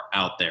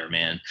out there,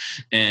 man.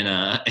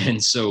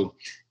 And so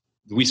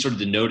we started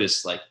to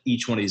notice like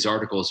each one of these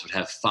articles would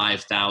have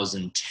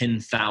 5,000,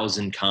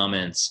 10,000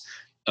 comments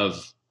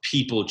of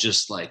people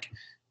just like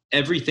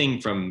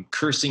everything from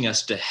cursing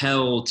us to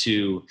hell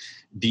to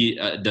the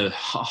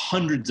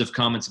hundreds of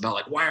comments about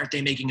like, why aren't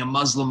they making a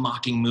Muslim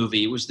mocking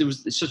movie? It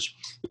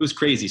was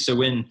crazy. So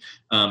when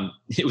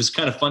it was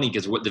kind of funny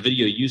because what the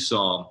video you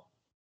saw,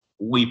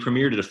 we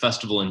premiered at a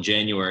festival in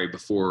January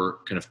before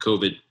kind of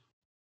COVID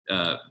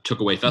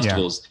took away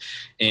festivals.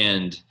 Yeah.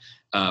 And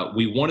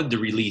we wanted to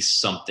release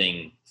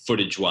something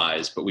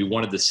footage-wise, but we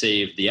wanted to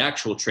save the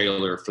actual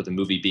trailer for the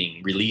movie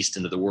being released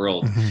into the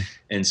world. Mm-hmm.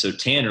 And so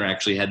Tanner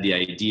actually had the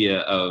idea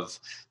of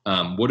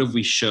what if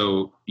we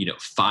show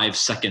 5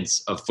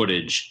 seconds of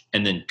footage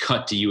and then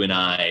cut to you and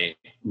I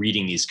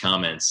reading these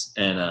comments.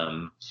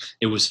 And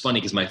it was funny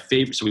because my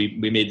favorite, so we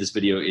made this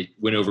video, it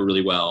went over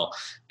really well.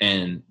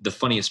 And the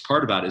funniest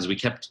part about it is we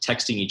kept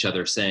texting each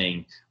other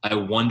saying, I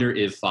wonder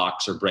if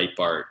Fox or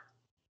Breitbart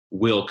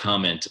will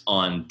comment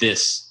on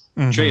this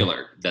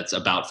trailer that's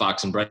about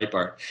Fox and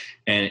Breitbart.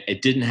 And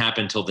it didn't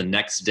happen until the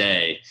next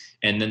day.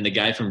 And then the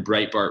guy from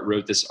Breitbart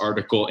wrote this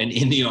article, and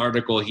in the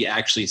article he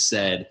actually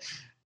said,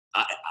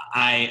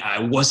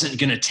 I wasn't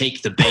going to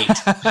take the bait,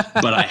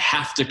 but I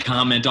have to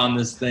comment on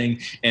this thing.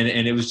 And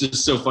it was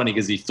just so funny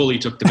because he fully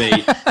took the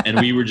bait. And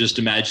we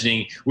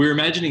were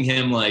imagining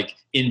him like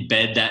in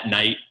bed that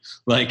night,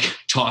 like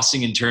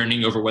tossing and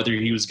turning over whether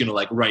he was going to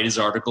like write his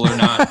article or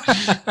not.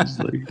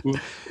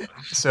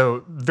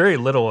 So very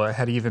little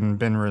had even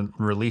been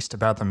released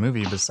about the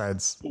movie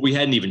besides. We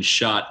hadn't even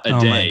shot a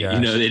day.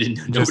 They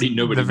didn't,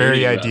 nobody. The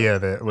very idea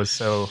of it was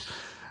so.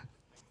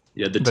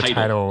 Yeah, the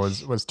title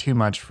was too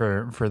much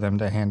for them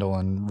to handle,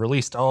 and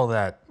released all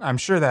that. I'm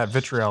sure that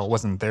vitriol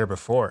wasn't there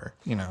before.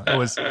 It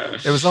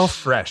was all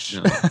fresh.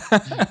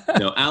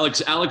 No,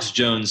 Alex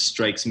Jones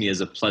strikes me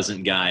as a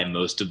pleasant guy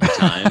most of the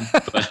time.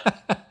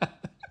 But.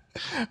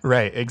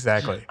 Right,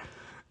 exactly.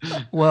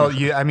 Well,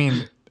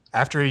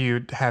 after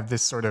you have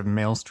this sort of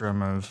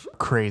maelstrom of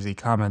crazy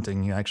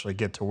commenting, you actually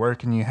get to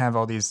work, and you have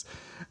all these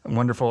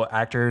wonderful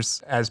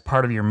actors as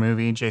part of your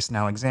movie: Jason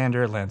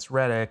Alexander, Lance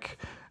Reddick,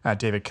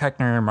 David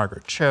Koechner,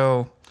 Margaret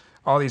Cho,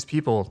 all these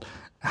people.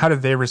 How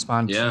did they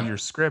respond to your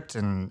script,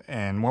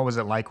 and what was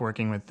it like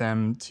working with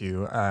them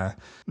to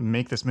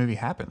make this movie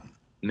happen?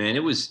 Man,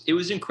 it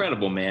was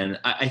incredible, man.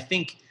 I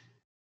think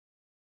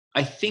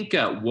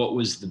what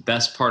was the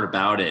best part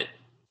about it,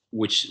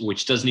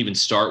 which doesn't even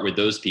start with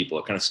those people,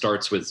 it kind of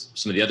starts with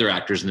some of the other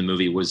actors in the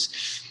movie, was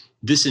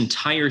this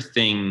entire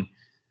thing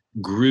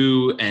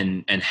grew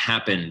and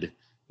happened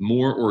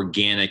more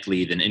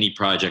organically than any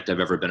project I've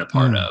ever been a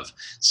part of.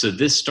 So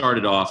this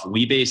started off,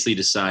 we basically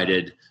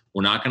decided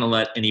we're not going to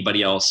let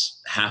anybody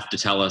else have to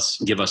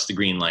give us the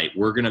green light.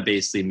 We're going to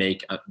basically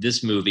make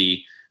this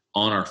movie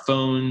on our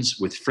phones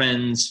with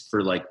friends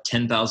for like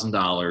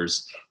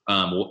 $10,000.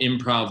 We'll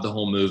improv the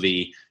whole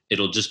movie.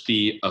 It'll just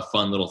be a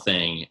fun little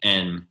thing.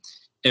 And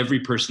every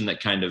person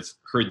that kind of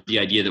heard the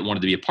idea that wanted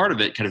to be a part of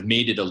it kind of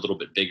made it a little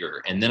bit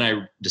bigger. And then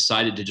I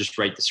decided to just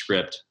wrote the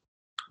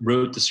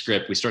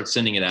script, we start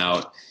sending it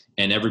out,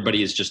 and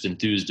everybody is just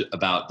enthused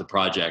about the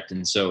project.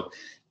 And so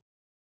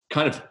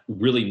kind of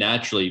really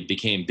naturally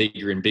became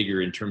bigger and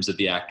bigger in terms of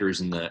the actors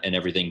and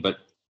everything. But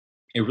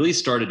it really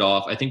started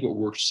off, I think what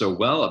worked so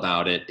well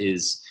about it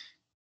is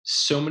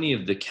so many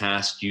of the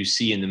cast you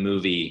see in the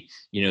movie,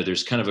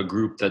 there's kind of a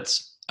group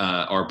that's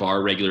our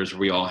bar regulars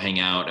where we all hang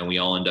out and we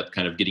all end up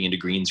kind of getting into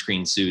green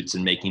screen suits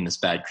and making this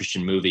bad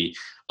Christian movie.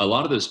 A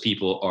lot of those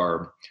people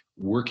are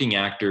working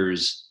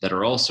actors that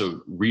are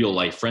also real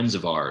life friends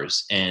of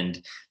ours.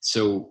 And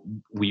so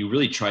we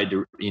really tried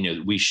to,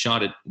 we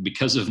shot it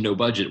because of no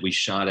budget. We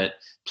shot at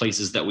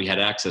places that we had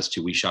access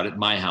to. We shot at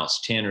my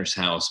house, Tanner's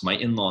house, my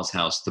in-laws'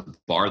 house, the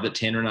bar that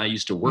Tanner and I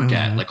used to work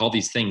at, like all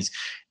these things.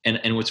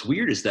 And what's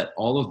weird is that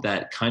all of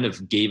that kind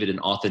of gave it an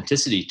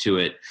authenticity to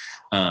it,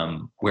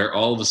 where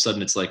all of a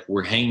sudden it's like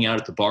we're hanging out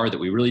at the bar that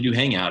we really do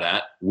hang out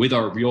at with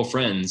our real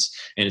friends.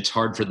 And it's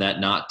hard for that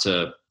not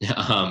to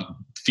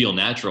feel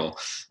natural.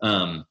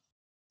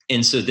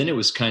 And so then it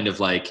was kind of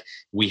like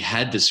we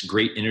had this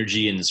great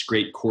energy and this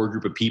great core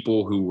group of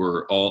people who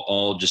were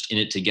all just in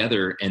it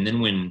together. And then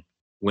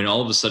when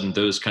all of a sudden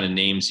those kind of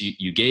names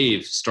you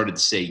gave started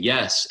to say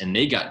yes, and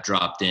they got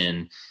dropped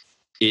in,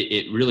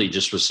 it really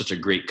just was such a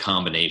great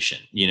combination,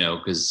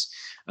 because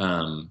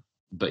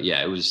but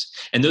yeah, it was,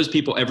 and those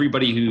people,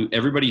 everybody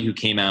who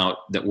came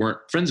out that weren't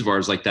friends of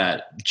ours like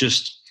that,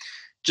 just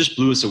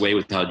blew us away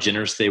with how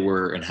generous they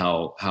were and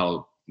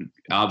how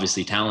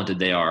obviously talented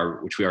they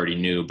are, which we already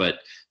knew, but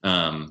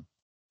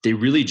they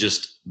really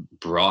just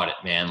brought it,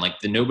 man. Like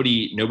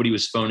nobody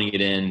was phoning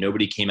it in.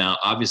 Nobody came out.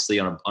 Obviously,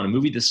 on a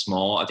movie this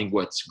small, I think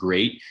what's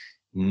great,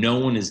 no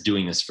one is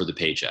doing this for the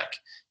paycheck.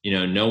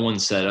 No one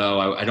said,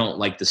 "Oh, I don't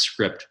like the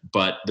script,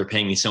 but they're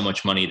paying me so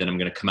much money that I'm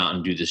going to come out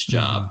and do this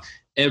job." Mm-hmm.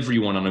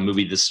 Everyone on a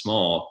movie this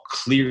small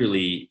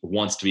clearly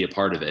wants to be a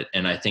part of it,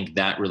 and I think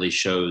that really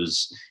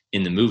shows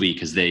in the movie,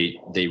 because they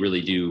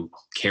really do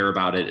care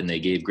about it, and they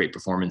gave great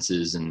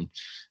performances, and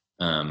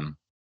and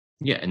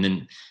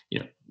then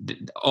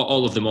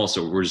all of them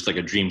also were just like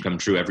a dream come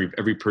true.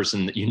 Every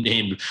person that you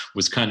named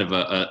was kind of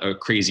a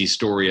crazy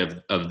story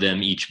of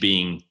them each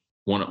being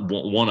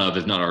one of,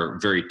 if not our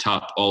very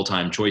top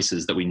all-time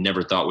choices that we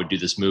never thought would do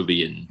this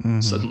movie,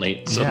 and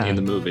suddenly in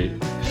the movie.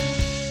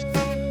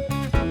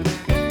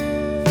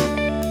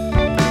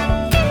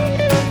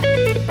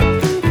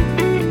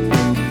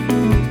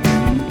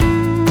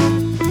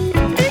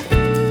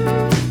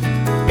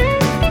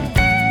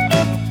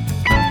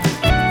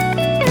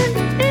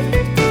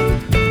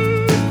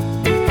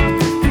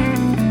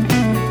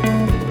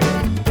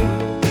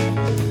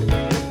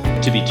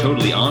 To be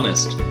totally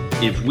honest,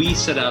 if we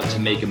set out to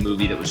make a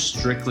movie that was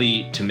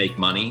strictly to make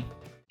money,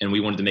 and we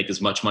wanted to make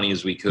as much money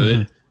as we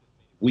could,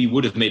 we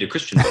would have made a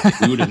Christian movie.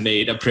 We would have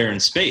made A Prayer in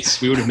Space.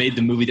 We would have made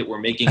the movie that we're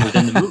making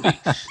within the movie.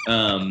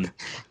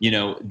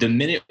 The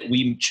minute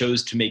we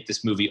chose to make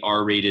this movie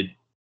R-rated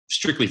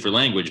strictly for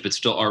language, but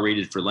still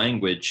R-rated for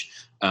language,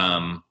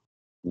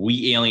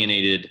 we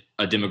alienated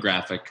a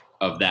demographic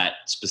of that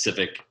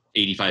specific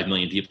 85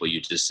 million people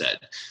you just said,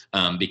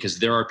 because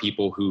there are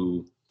people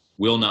who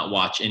will not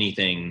watch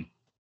anything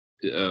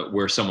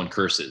where someone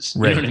curses.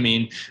 You know what I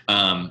mean?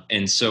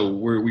 And so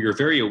we are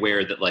very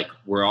aware that, like,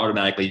 we're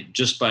automatically,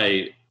 just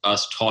by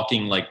us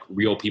talking like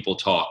real people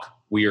talk,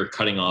 we are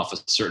cutting off a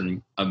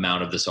certain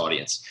amount of this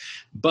audience.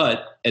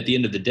 But at the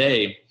end of the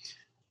day,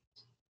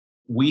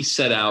 we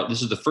set out,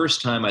 this is the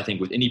first time I think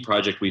with any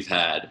project we've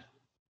had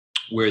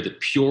where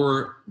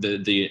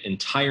the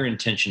entire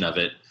intention of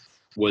it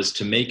was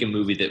to make a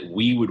movie that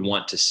we would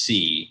want to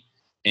see.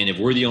 And if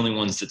we're the only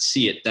ones that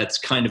see it, that's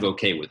kind of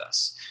okay with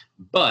us.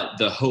 But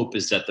the hope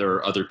is that there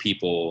are other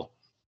people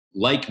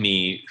like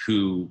me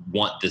who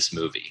want this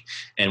movie.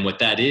 And what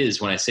that is,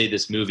 when I say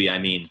this movie, I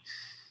mean,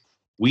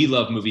 we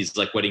love movies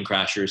like Wedding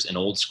Crashers and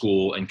Old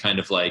School and kind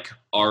of like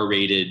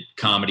R-rated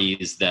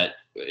comedies that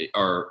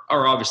are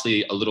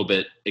obviously a little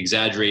bit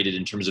exaggerated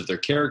in terms of their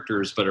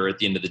characters, but are at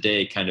the end of the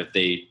day, kind of,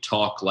 they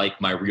talk like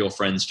my real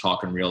friends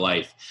talk in real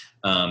life.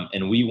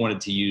 And we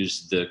wanted to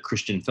use the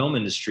Christian film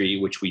industry,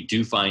 which we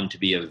do find to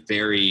be a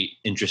very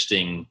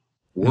interesting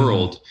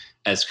world,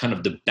 as kind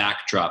of the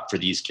backdrop for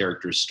these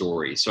characters'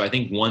 stories. So I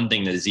think one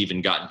thing that has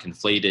even gotten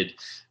conflated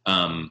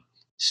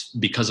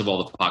because of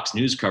all the Fox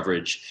News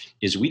coverage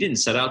is we didn't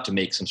set out to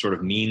make some sort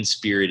of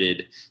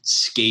mean-spirited,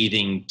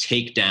 scathing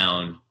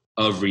takedown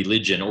of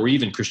religion, or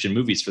even Christian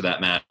movies for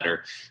that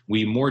matter.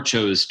 We more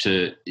chose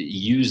to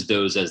use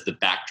those as the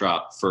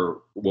backdrop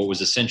for what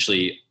was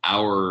essentially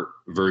our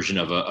version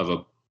of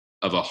a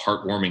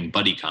heartwarming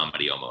buddy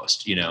comedy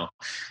almost,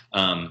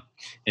 and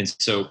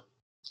so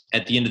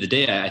at the end of the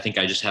day, I think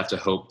I just have to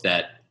hope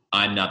that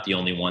I'm not the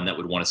only one that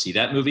would want to see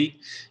that movie.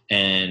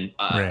 And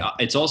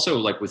it's also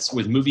like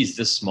with movies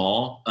this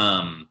small,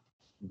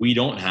 we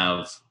don't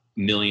have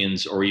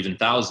millions or even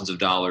thousands of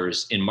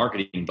dollars in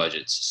marketing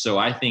budgets. So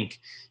I think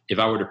if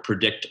I were to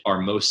predict our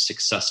most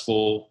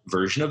successful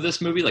version of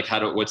this movie, like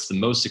what's the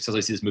most successful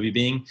I see this movie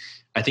being,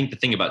 I think the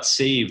thing about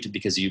Saved,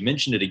 because you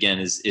mentioned it again,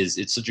 is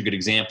it's such a good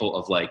example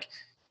of, like,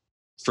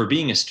 for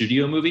being a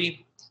studio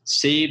movie,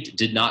 Saved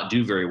did not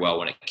do very well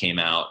when it came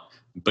out,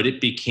 but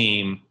it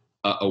became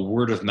a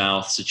word of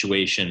mouth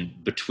situation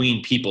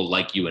between people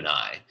like you and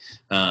I.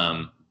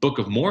 Book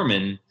of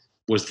Mormon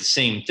was the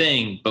same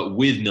thing, but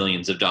with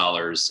millions of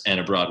dollars and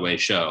a Broadway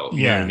show.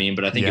 You know what I mean?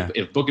 But I think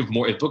if Book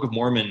of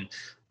Mormon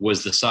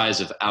was the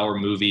size of our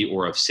movie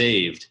or of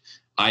Saved,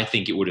 I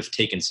think it would have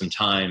taken some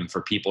time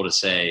for people to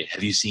say,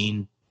 have you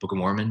seen Book of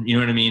Mormon? You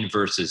know what I mean?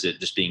 Versus it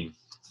just being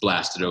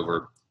blasted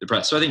over the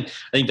press. So I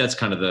think that's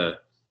kind of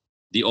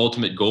the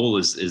ultimate goal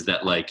is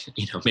that, like,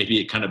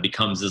 maybe it kind of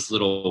becomes this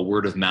little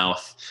word of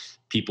mouth.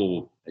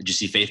 People just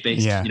see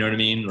faith-based, you know what I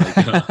mean? Like,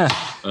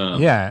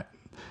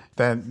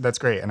 that's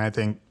great. And I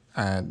think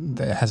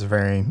that has a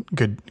very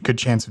good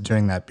chance of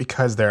doing that,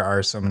 because there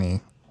are so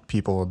many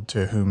people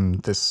to whom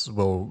this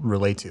will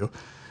relate to.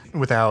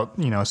 Without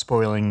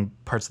spoiling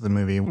parts of the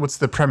movie, what's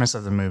the premise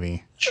of the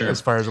movie? Sure.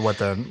 As far as what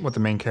the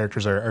main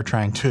characters are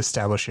trying to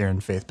establish here in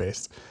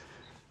Faith-Based?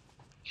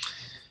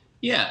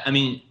 Yeah, I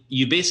mean,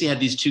 you basically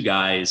had these two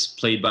guys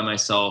played by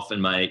myself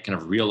and my kind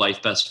of real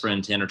life best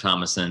friend Tanner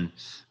Thomason,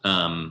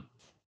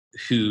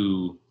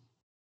 who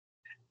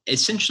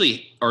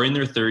essentially are in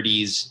their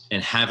 30s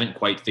and haven't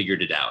quite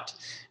figured it out.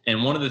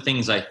 And one of the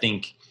things I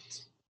think,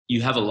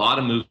 you have a lot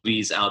of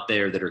movies out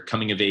there that are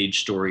coming of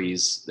age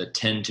stories that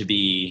tend to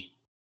be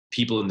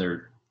people in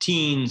their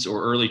teens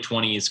or early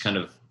 20s kind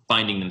of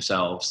finding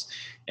themselves.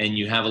 And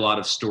you have a lot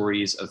of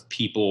stories of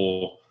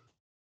people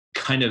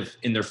kind of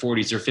in their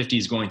 40s or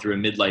 50s going through a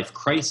midlife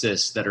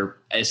crisis that are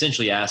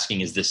essentially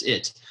asking, is this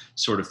it,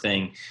 sort of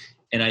thing.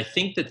 And I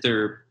think that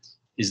there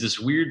is this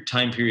weird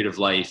time period of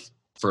life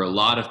for a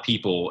lot of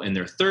people in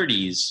their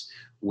 30s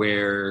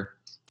where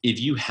if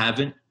you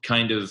haven't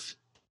kind of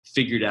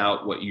figured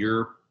out what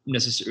your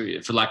necessary,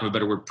 for lack of a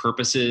better word,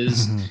 purpose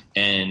is,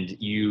 and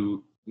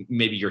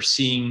maybe you're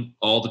seeing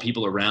all the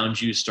people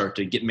around you start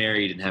to get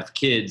married and have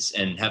kids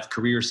and have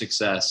career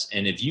success.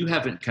 And if you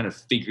haven't kind of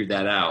figured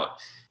that out,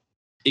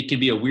 it can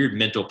be a weird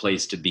mental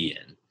place to be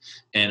in.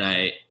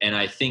 And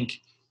I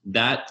think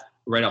that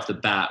right off the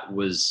bat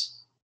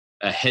was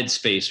a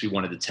headspace we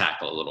wanted to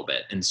tackle a little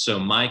bit. And so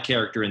my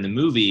character in the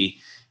movie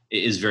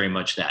is very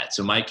much that.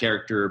 So my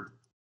character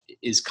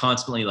is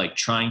constantly like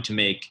trying to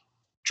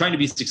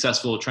be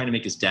successful, trying to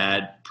make his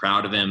dad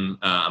proud of him.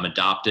 I'm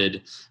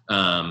adopted.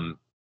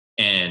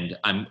 And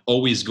I'm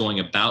always going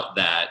about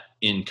that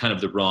in kind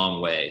of the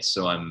wrong way.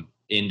 So I'm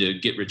into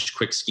get rich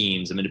quick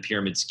schemes. I'm into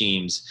pyramid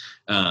schemes.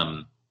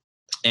 And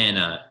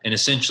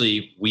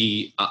essentially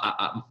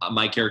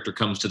my character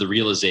comes to the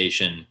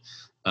realization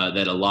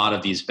that a lot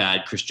of these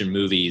bad Christian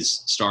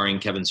movies starring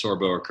Kevin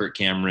Sorbo or Kirk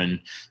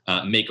Cameron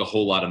make a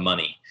whole lot of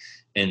money.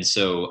 And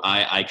so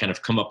I kind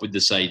of come up with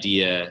this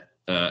idea,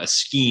 a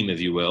scheme, if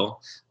you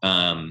will,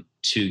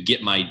 to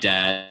get my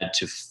dad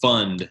to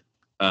fund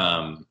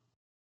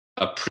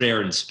a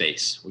prayer in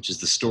space, which is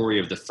the story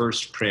of the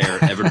first prayer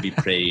ever to be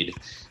prayed in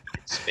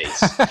space.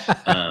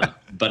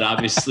 But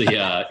obviously,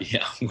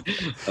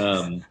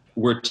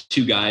 we're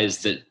two guys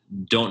that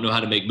don't know how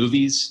to make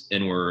movies,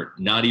 and we're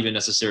not even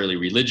necessarily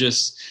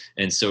religious.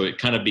 And so it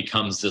kind of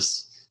becomes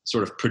this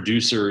sort of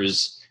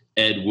producers,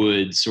 Ed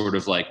Wood, sort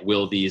of like,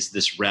 will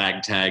this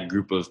ragtag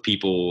group of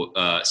people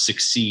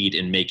succeed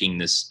in making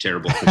this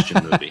terrible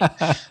Christian movie?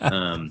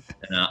 And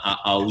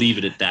I'll leave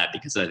it at that,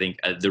 because I think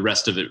the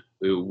rest of it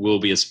will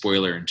be a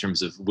spoiler in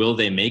terms of, will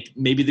they make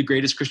maybe the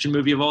greatest Christian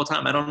movie of all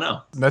time? I don't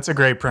know. That's a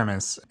great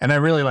premise. And I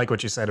really like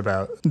what you said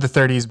about the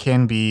 30s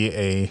can be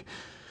a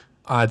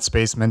odd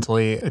space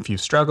mentally if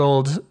you've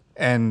struggled.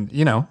 And,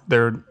 you know,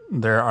 there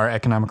are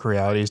economic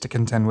realities to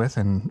contend with,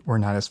 and we're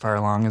not as far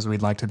along as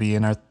we'd like to be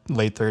in our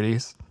late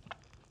 30s.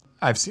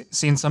 I've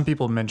seen some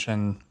people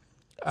mention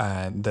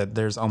that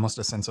there's almost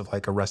a sense of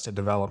like arrested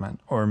development,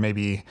 or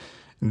maybe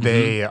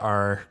they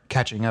are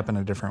catching up in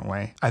a different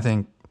way. I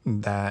think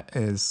that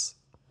is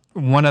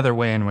one other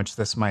way in which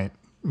this might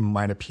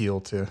appeal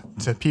to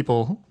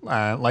people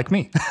like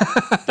me.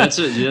 That's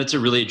a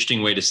really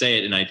interesting way to say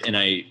it, and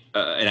I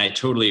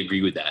totally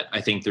agree with that. I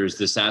think there's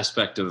this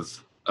aspect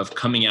of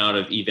coming out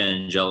of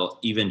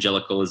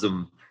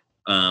evangelicalism.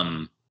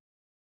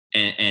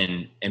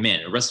 And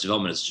man, Arrested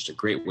Development is just a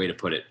great way to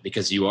put it,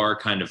 because you are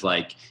kind of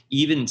like,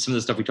 even some of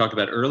the stuff we talked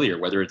about earlier,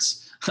 whether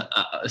it's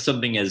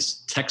something as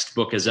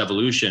textbook as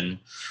evolution,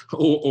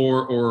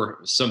 or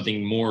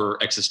something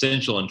more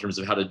existential in terms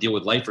of how to deal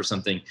with life or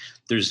something,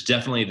 there's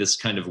definitely this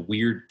kind of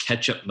weird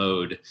catch-up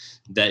mode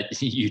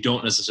that you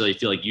don't necessarily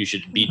feel like you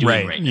should be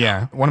doing right now.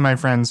 Yeah. One of my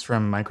friends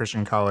from my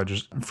Christian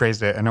college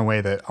phrased it in a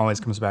way that always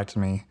comes back to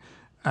me.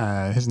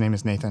 His name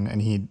is Nathan,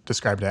 and he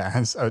described it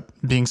as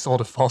being sold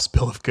a false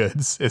bill of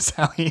goods. Is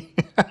how he he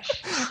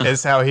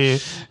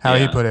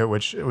put it.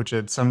 Which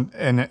it's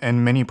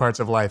in many parts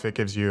of life, it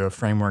gives you a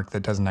framework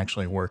that doesn't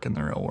actually work in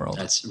the real world.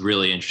 That's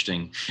really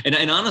interesting.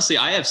 And honestly,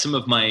 I have some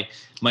of my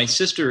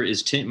sister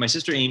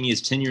Amy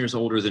is 10 years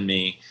older than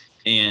me,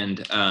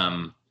 and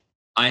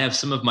I have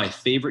some of my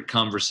favorite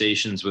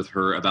conversations with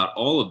her about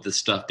all of this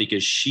stuff,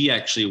 because she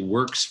actually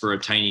works for a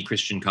tiny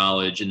Christian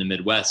college in the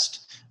Midwest.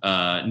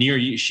 Near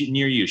you.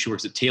 She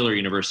works at Taylor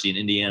University in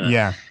Indiana.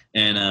 Yeah.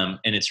 And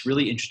it's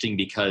really interesting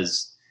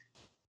because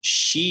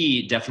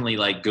she definitely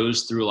like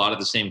goes through a lot of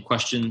the same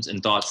questions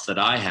and thoughts that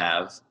I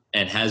have,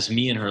 and has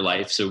me in her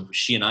life. So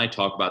she and I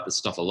talk about this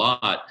stuff a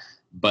lot,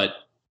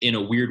 but in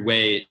a weird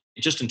way,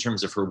 just in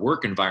terms of her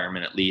work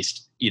environment, at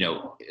least, you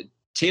know,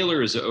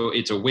 Taylor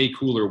it's a way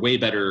cooler, way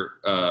better,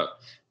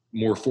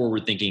 more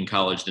forward thinking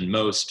college than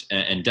most,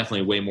 and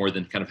definitely way more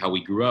than kind of how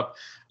we grew up.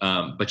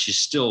 But she's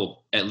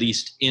still at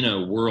least in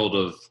a world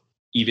of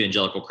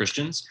evangelical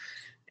Christians.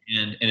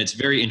 And it's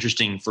very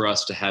interesting for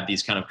us to have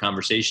these kind of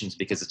conversations,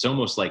 because it's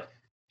almost like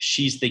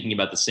she's thinking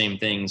about the same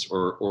things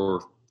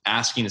or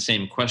asking the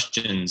same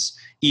questions,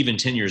 even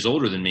 10 years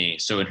older than me.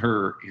 So in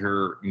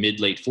her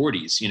mid late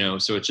 40s, you know,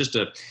 so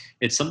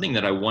it's something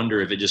that I wonder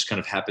if it just kind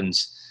of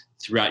happens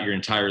throughout your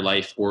entire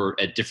life, or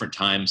at different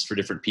times for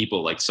different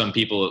people. Like some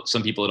people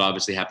it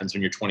obviously happens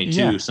when you're 22.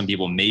 Yeah. Some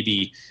people,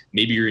 maybe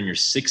you're in your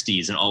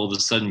 60s and all of a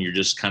sudden you're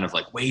just kind of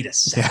like, wait a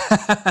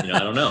second, you know,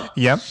 I don't know.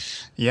 Yep.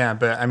 Yeah.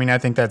 But I mean, I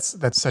think that's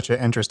such an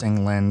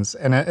interesting lens,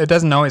 and it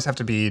doesn't always have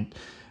to be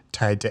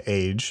tied to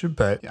age,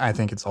 but I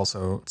think it's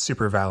also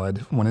super valid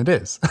when it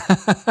is.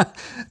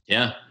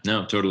 Yeah,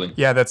 no, totally.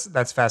 Yeah,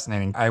 that's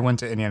fascinating. I went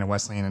to Indiana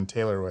Wesleyan, and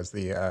Taylor was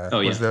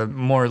the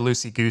more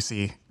loosey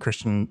goosey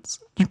Christian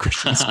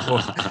school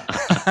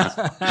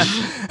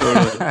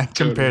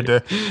compared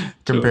to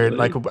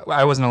like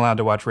I wasn't allowed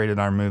to watch rated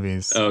R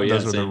movies. Oh yeah,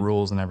 those were the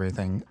rules and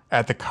everything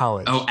at the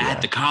college. Oh,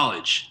 at the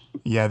college.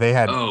 Yeah, they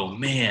had. Oh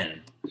man.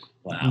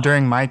 Wow.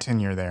 During my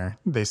tenure there,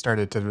 they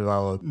started to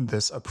develop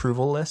this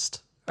approval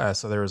list.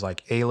 So there was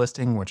like A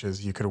listing, which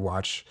is you could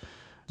watch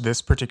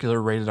this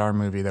particular rated R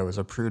movie that was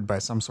approved by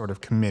some sort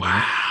of committee.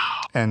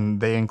 Wow.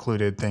 And they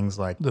included things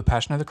like The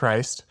Passion of the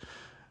Christ,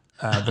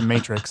 The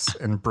Matrix,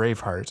 and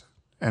Braveheart.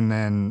 And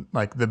then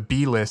like the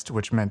B list,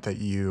 which meant that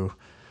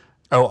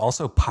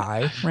also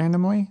Pi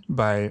randomly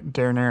by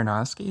Darren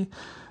Aronofsky.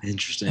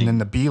 Interesting. And then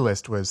the B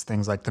list was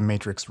things like The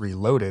Matrix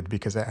Reloaded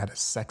because it had a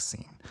sex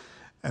scene.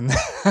 And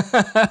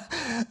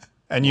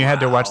and you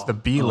had to watch the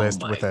B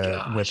list with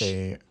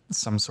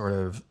some sort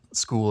of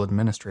school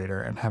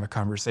administrator and have a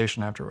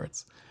conversation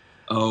afterwards.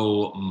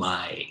 Oh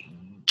my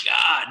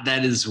God,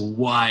 that is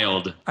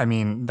wild. I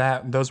mean,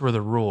 those were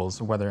the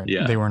rules, whether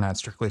they were not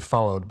strictly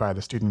followed by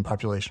the student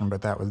population,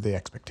 but that was the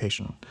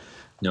expectation.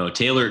 No,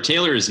 Taylor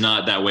is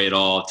not that way at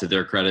all, to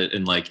their credit.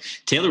 And like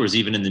Taylor was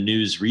even in the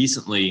news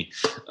recently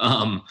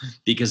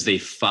because they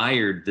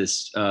fired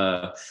this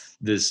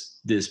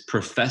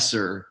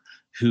professor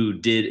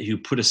who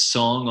put a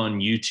song on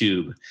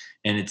YouTube,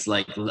 and it's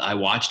like, I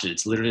watched it.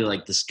 It's literally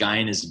like this guy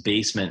in his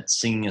basement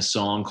singing a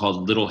song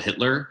called Little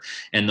Hitler.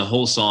 And the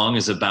whole song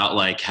is about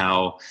like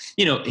how,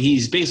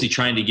 he's basically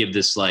trying to give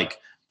this like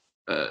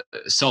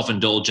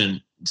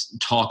self-indulgent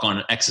talk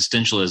on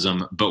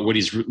existentialism, but what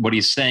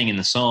he's saying in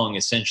the song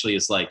essentially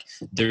is like,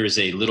 there's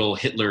a little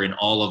Hitler in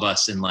all of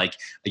us, and like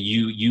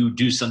you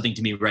do something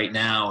to me right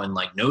now, and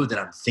like know that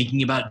I'm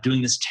thinking about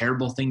doing this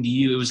terrible thing to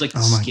you. It was like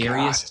the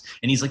scariest. God.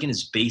 And he's like in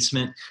his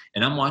basement,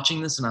 and I'm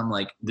watching this and I'm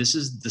like, this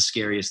is the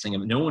scariest thing.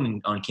 No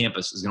one on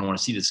campus is going to want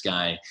to see this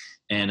guy.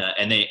 And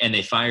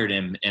they fired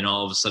him, and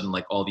all of a sudden,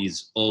 like all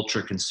these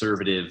ultra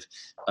conservative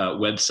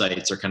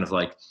websites are kind of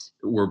like,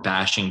 were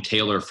bashing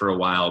Taylor for a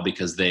while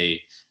because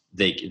they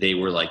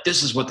were like,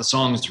 this is what the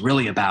song is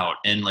really about,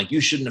 and like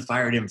you shouldn't have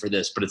fired him for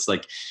this. But it's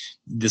like,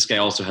 this guy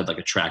also had like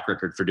a track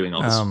record for doing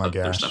all this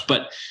other stuff.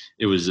 But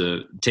it was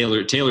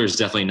Taylor is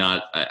definitely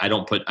not. I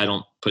don't put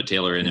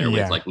Taylor in there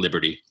with like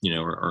Liberty,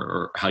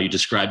 or how you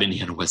describe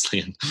Indiana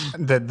Wesleyan.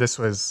 That this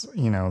was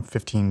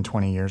 15,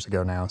 20 years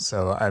ago now,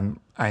 so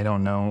I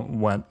don't know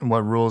what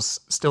rules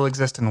still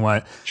exist and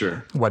what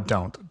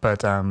don't.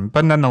 But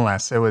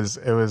nonetheless, it was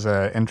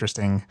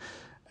interesting.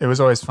 It was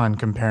always fun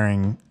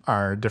comparing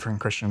our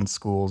different Christian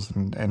schools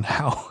and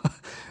how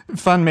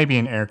fun, maybe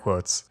in air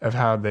quotes, of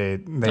how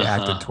they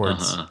acted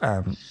towards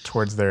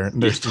their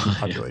student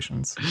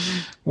populations.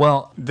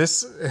 Well,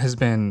 this has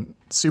been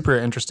super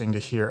interesting to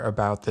hear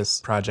about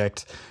this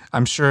project.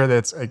 I'm sure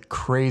that's a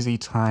crazy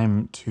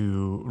time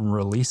to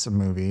release a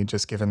movie,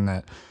 just given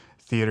that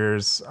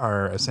theaters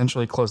are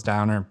essentially closed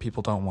down or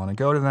people don't want to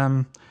go to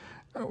them.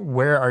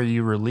 Where are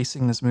you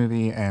releasing this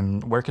movie,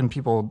 and where can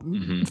people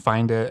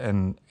find it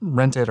and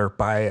rent it or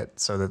buy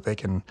it so that they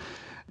can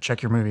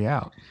check your movie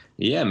out?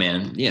 Yeah,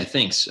 man. Yeah,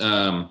 thanks.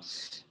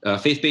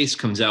 Faith Based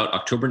comes out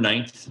October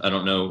 9th. I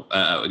don't know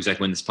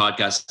exactly when this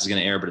podcast is going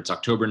to air, but it's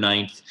October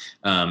 9th.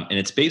 And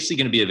it's basically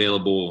going to be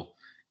available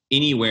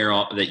anywhere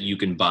that you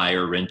can buy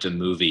or rent a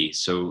movie.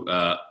 So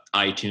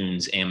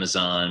iTunes,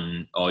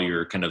 Amazon, all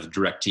your kind of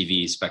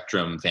DirecTV,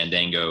 Spectrum,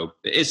 Fandango,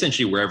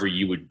 essentially wherever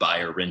you would buy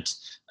or rent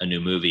a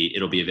new movie,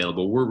 it'll be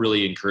available. We're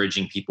really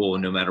encouraging people,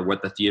 no matter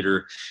what the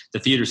theater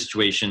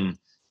situation,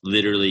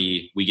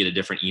 literally we get a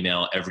different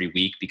email every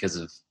week because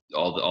of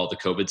all the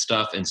COVID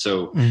stuff. And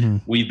so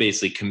we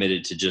basically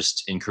committed to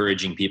just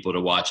encouraging people to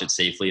watch it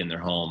safely in their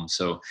home.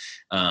 So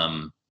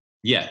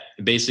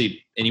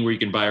basically anywhere you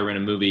can buy or rent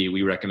a movie,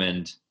 we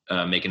recommend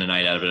making a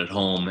night out of it at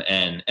home.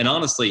 And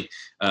honestly,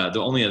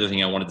 the only other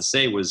thing I wanted to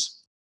say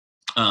was,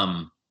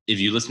 if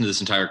you listen to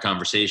this entire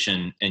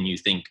conversation and you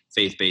think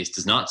faith-based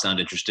does not sound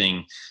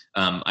interesting,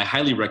 I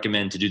highly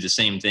recommend to do the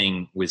same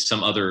thing with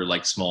some other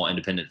like small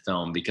independent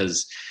film,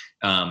 because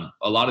a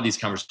lot of these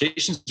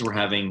conversations we're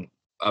having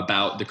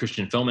about the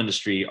Christian film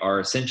industry are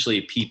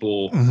essentially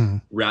people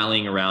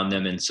rallying around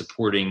them and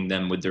supporting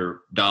them with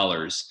their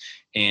dollars.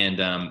 And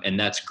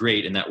that's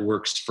great. And that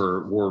works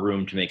for War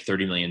Room to make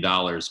 $30 million.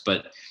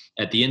 But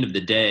at the end of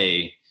the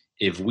day,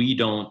 if we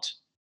don't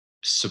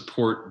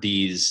support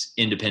these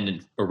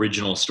independent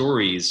original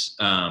stories,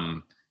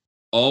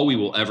 all we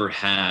will ever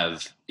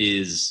have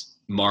is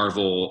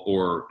Marvel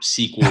or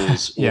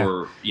sequels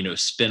or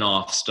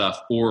spin-off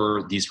stuff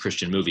or these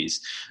Christian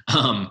movies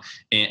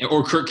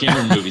or Kirk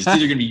Cameron movies.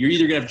 You're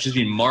either gonna have to choose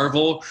between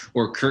Marvel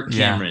or Kirk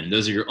Cameron.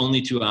 Those are your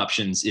only two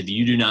options if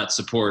you do not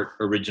support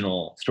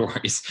original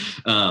stories.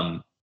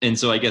 And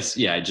so I guess,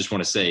 I just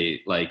want to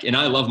say, like, and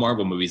I love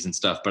Marvel movies and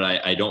stuff, but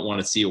I don't want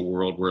to see a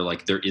world where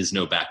like there is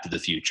no Back to the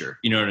Future.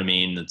 You know what I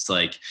mean? It's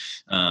like,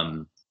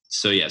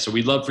 So yeah, so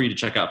we'd love for you to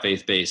check out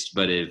Faith Based,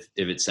 but if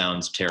it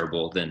sounds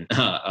terrible, then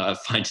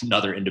find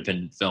another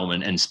independent film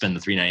and spend the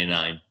 $3.99.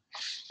 I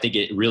think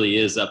it really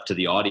is up to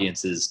the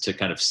audiences to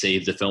kind of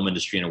save the film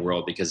industry in a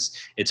world, because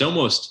it's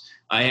almost,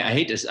 I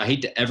hate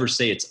to ever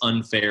say it's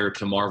unfair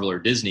to Marvel or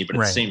Disney, but at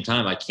the same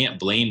time, I can't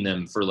blame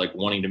them for like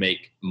wanting to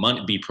make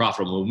money, be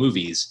profitable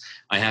movies.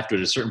 I have to,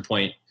 at a certain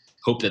point,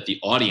 hope that the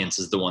audience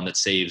is the one that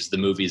saves the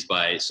movies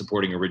by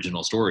supporting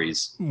original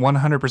stories.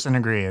 100%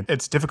 agree.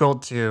 It's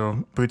difficult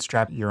to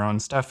bootstrap your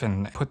own stuff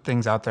and put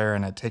things out there,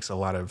 and it takes a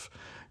lot of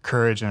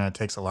courage and it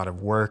takes a lot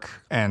of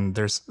work. And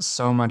there's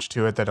so much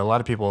to it that a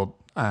lot of people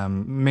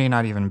may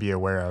not even be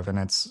aware of. And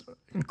it's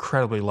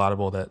incredibly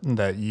laudable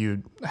that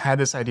you had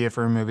this idea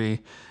for a movie,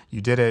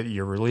 you did it,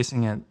 you're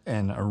releasing it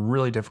in a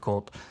really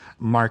difficult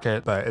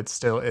market, but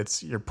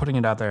you're putting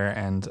it out there,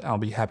 and I'll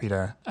be happy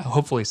to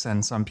hopefully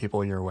send some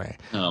people your way.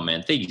 Oh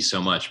man, thank you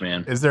so much,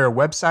 man. Is there a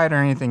website or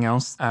anything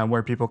else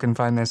where people can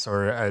find this,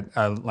 or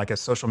like a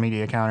social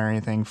media account or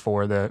anything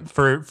for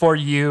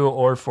you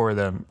or for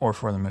the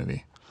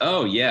movie?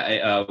 Oh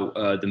yeah,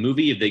 the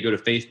movie, if they go to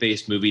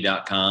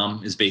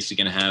faithbasedmovie.com, is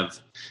basically going to have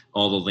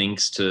all the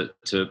links to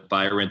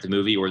buy or rent the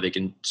movie, or they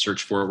can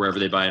search for it wherever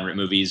they buy and rent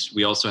movies.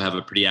 We also have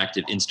a pretty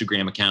active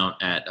Instagram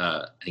account at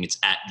I think it's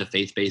at the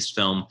Faith Based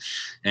Film,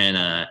 and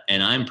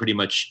I'm pretty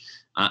much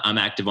I'm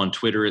active on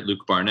Twitter at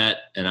Luke Barnett,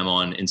 and I'm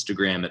on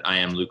Instagram at I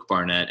am Luke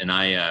Barnett, and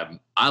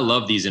I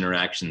love these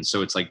interactions.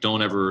 So it's like,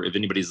 don't ever, if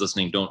anybody's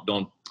listening,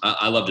 don't.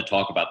 I love to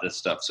talk about this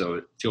stuff,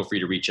 so feel free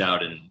to reach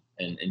out and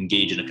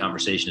engage in a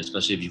conversation,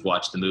 especially if you've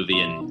watched the movie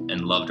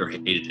and loved or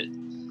hated it.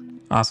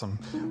 Awesome.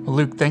 Well,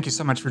 Luke, thank you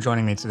so much for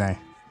joining me today.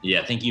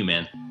 Yeah, thank you,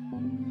 man.